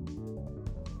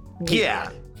 Yeah.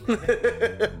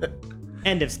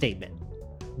 End of statement.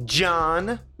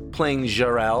 John playing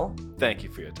Jarrell. Thank you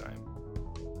for your time.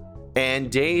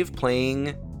 And Dave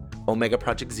playing Omega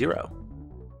Project Zero.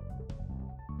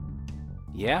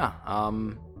 Yeah,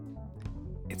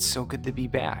 it's so good to be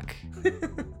back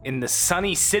in the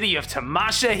sunny city of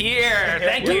Tamasha here.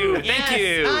 Thank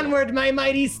you. Onward, my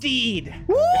mighty steed.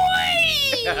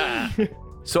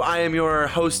 So I am your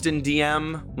host and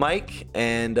DM, Mike,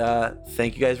 and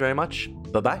thank you guys very much.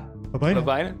 Bye-bye. Bye-bye.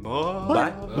 Bye-bye.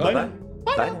 Bye. Bye. Bye.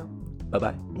 Bye now.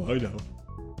 Bye-bye. Bye now.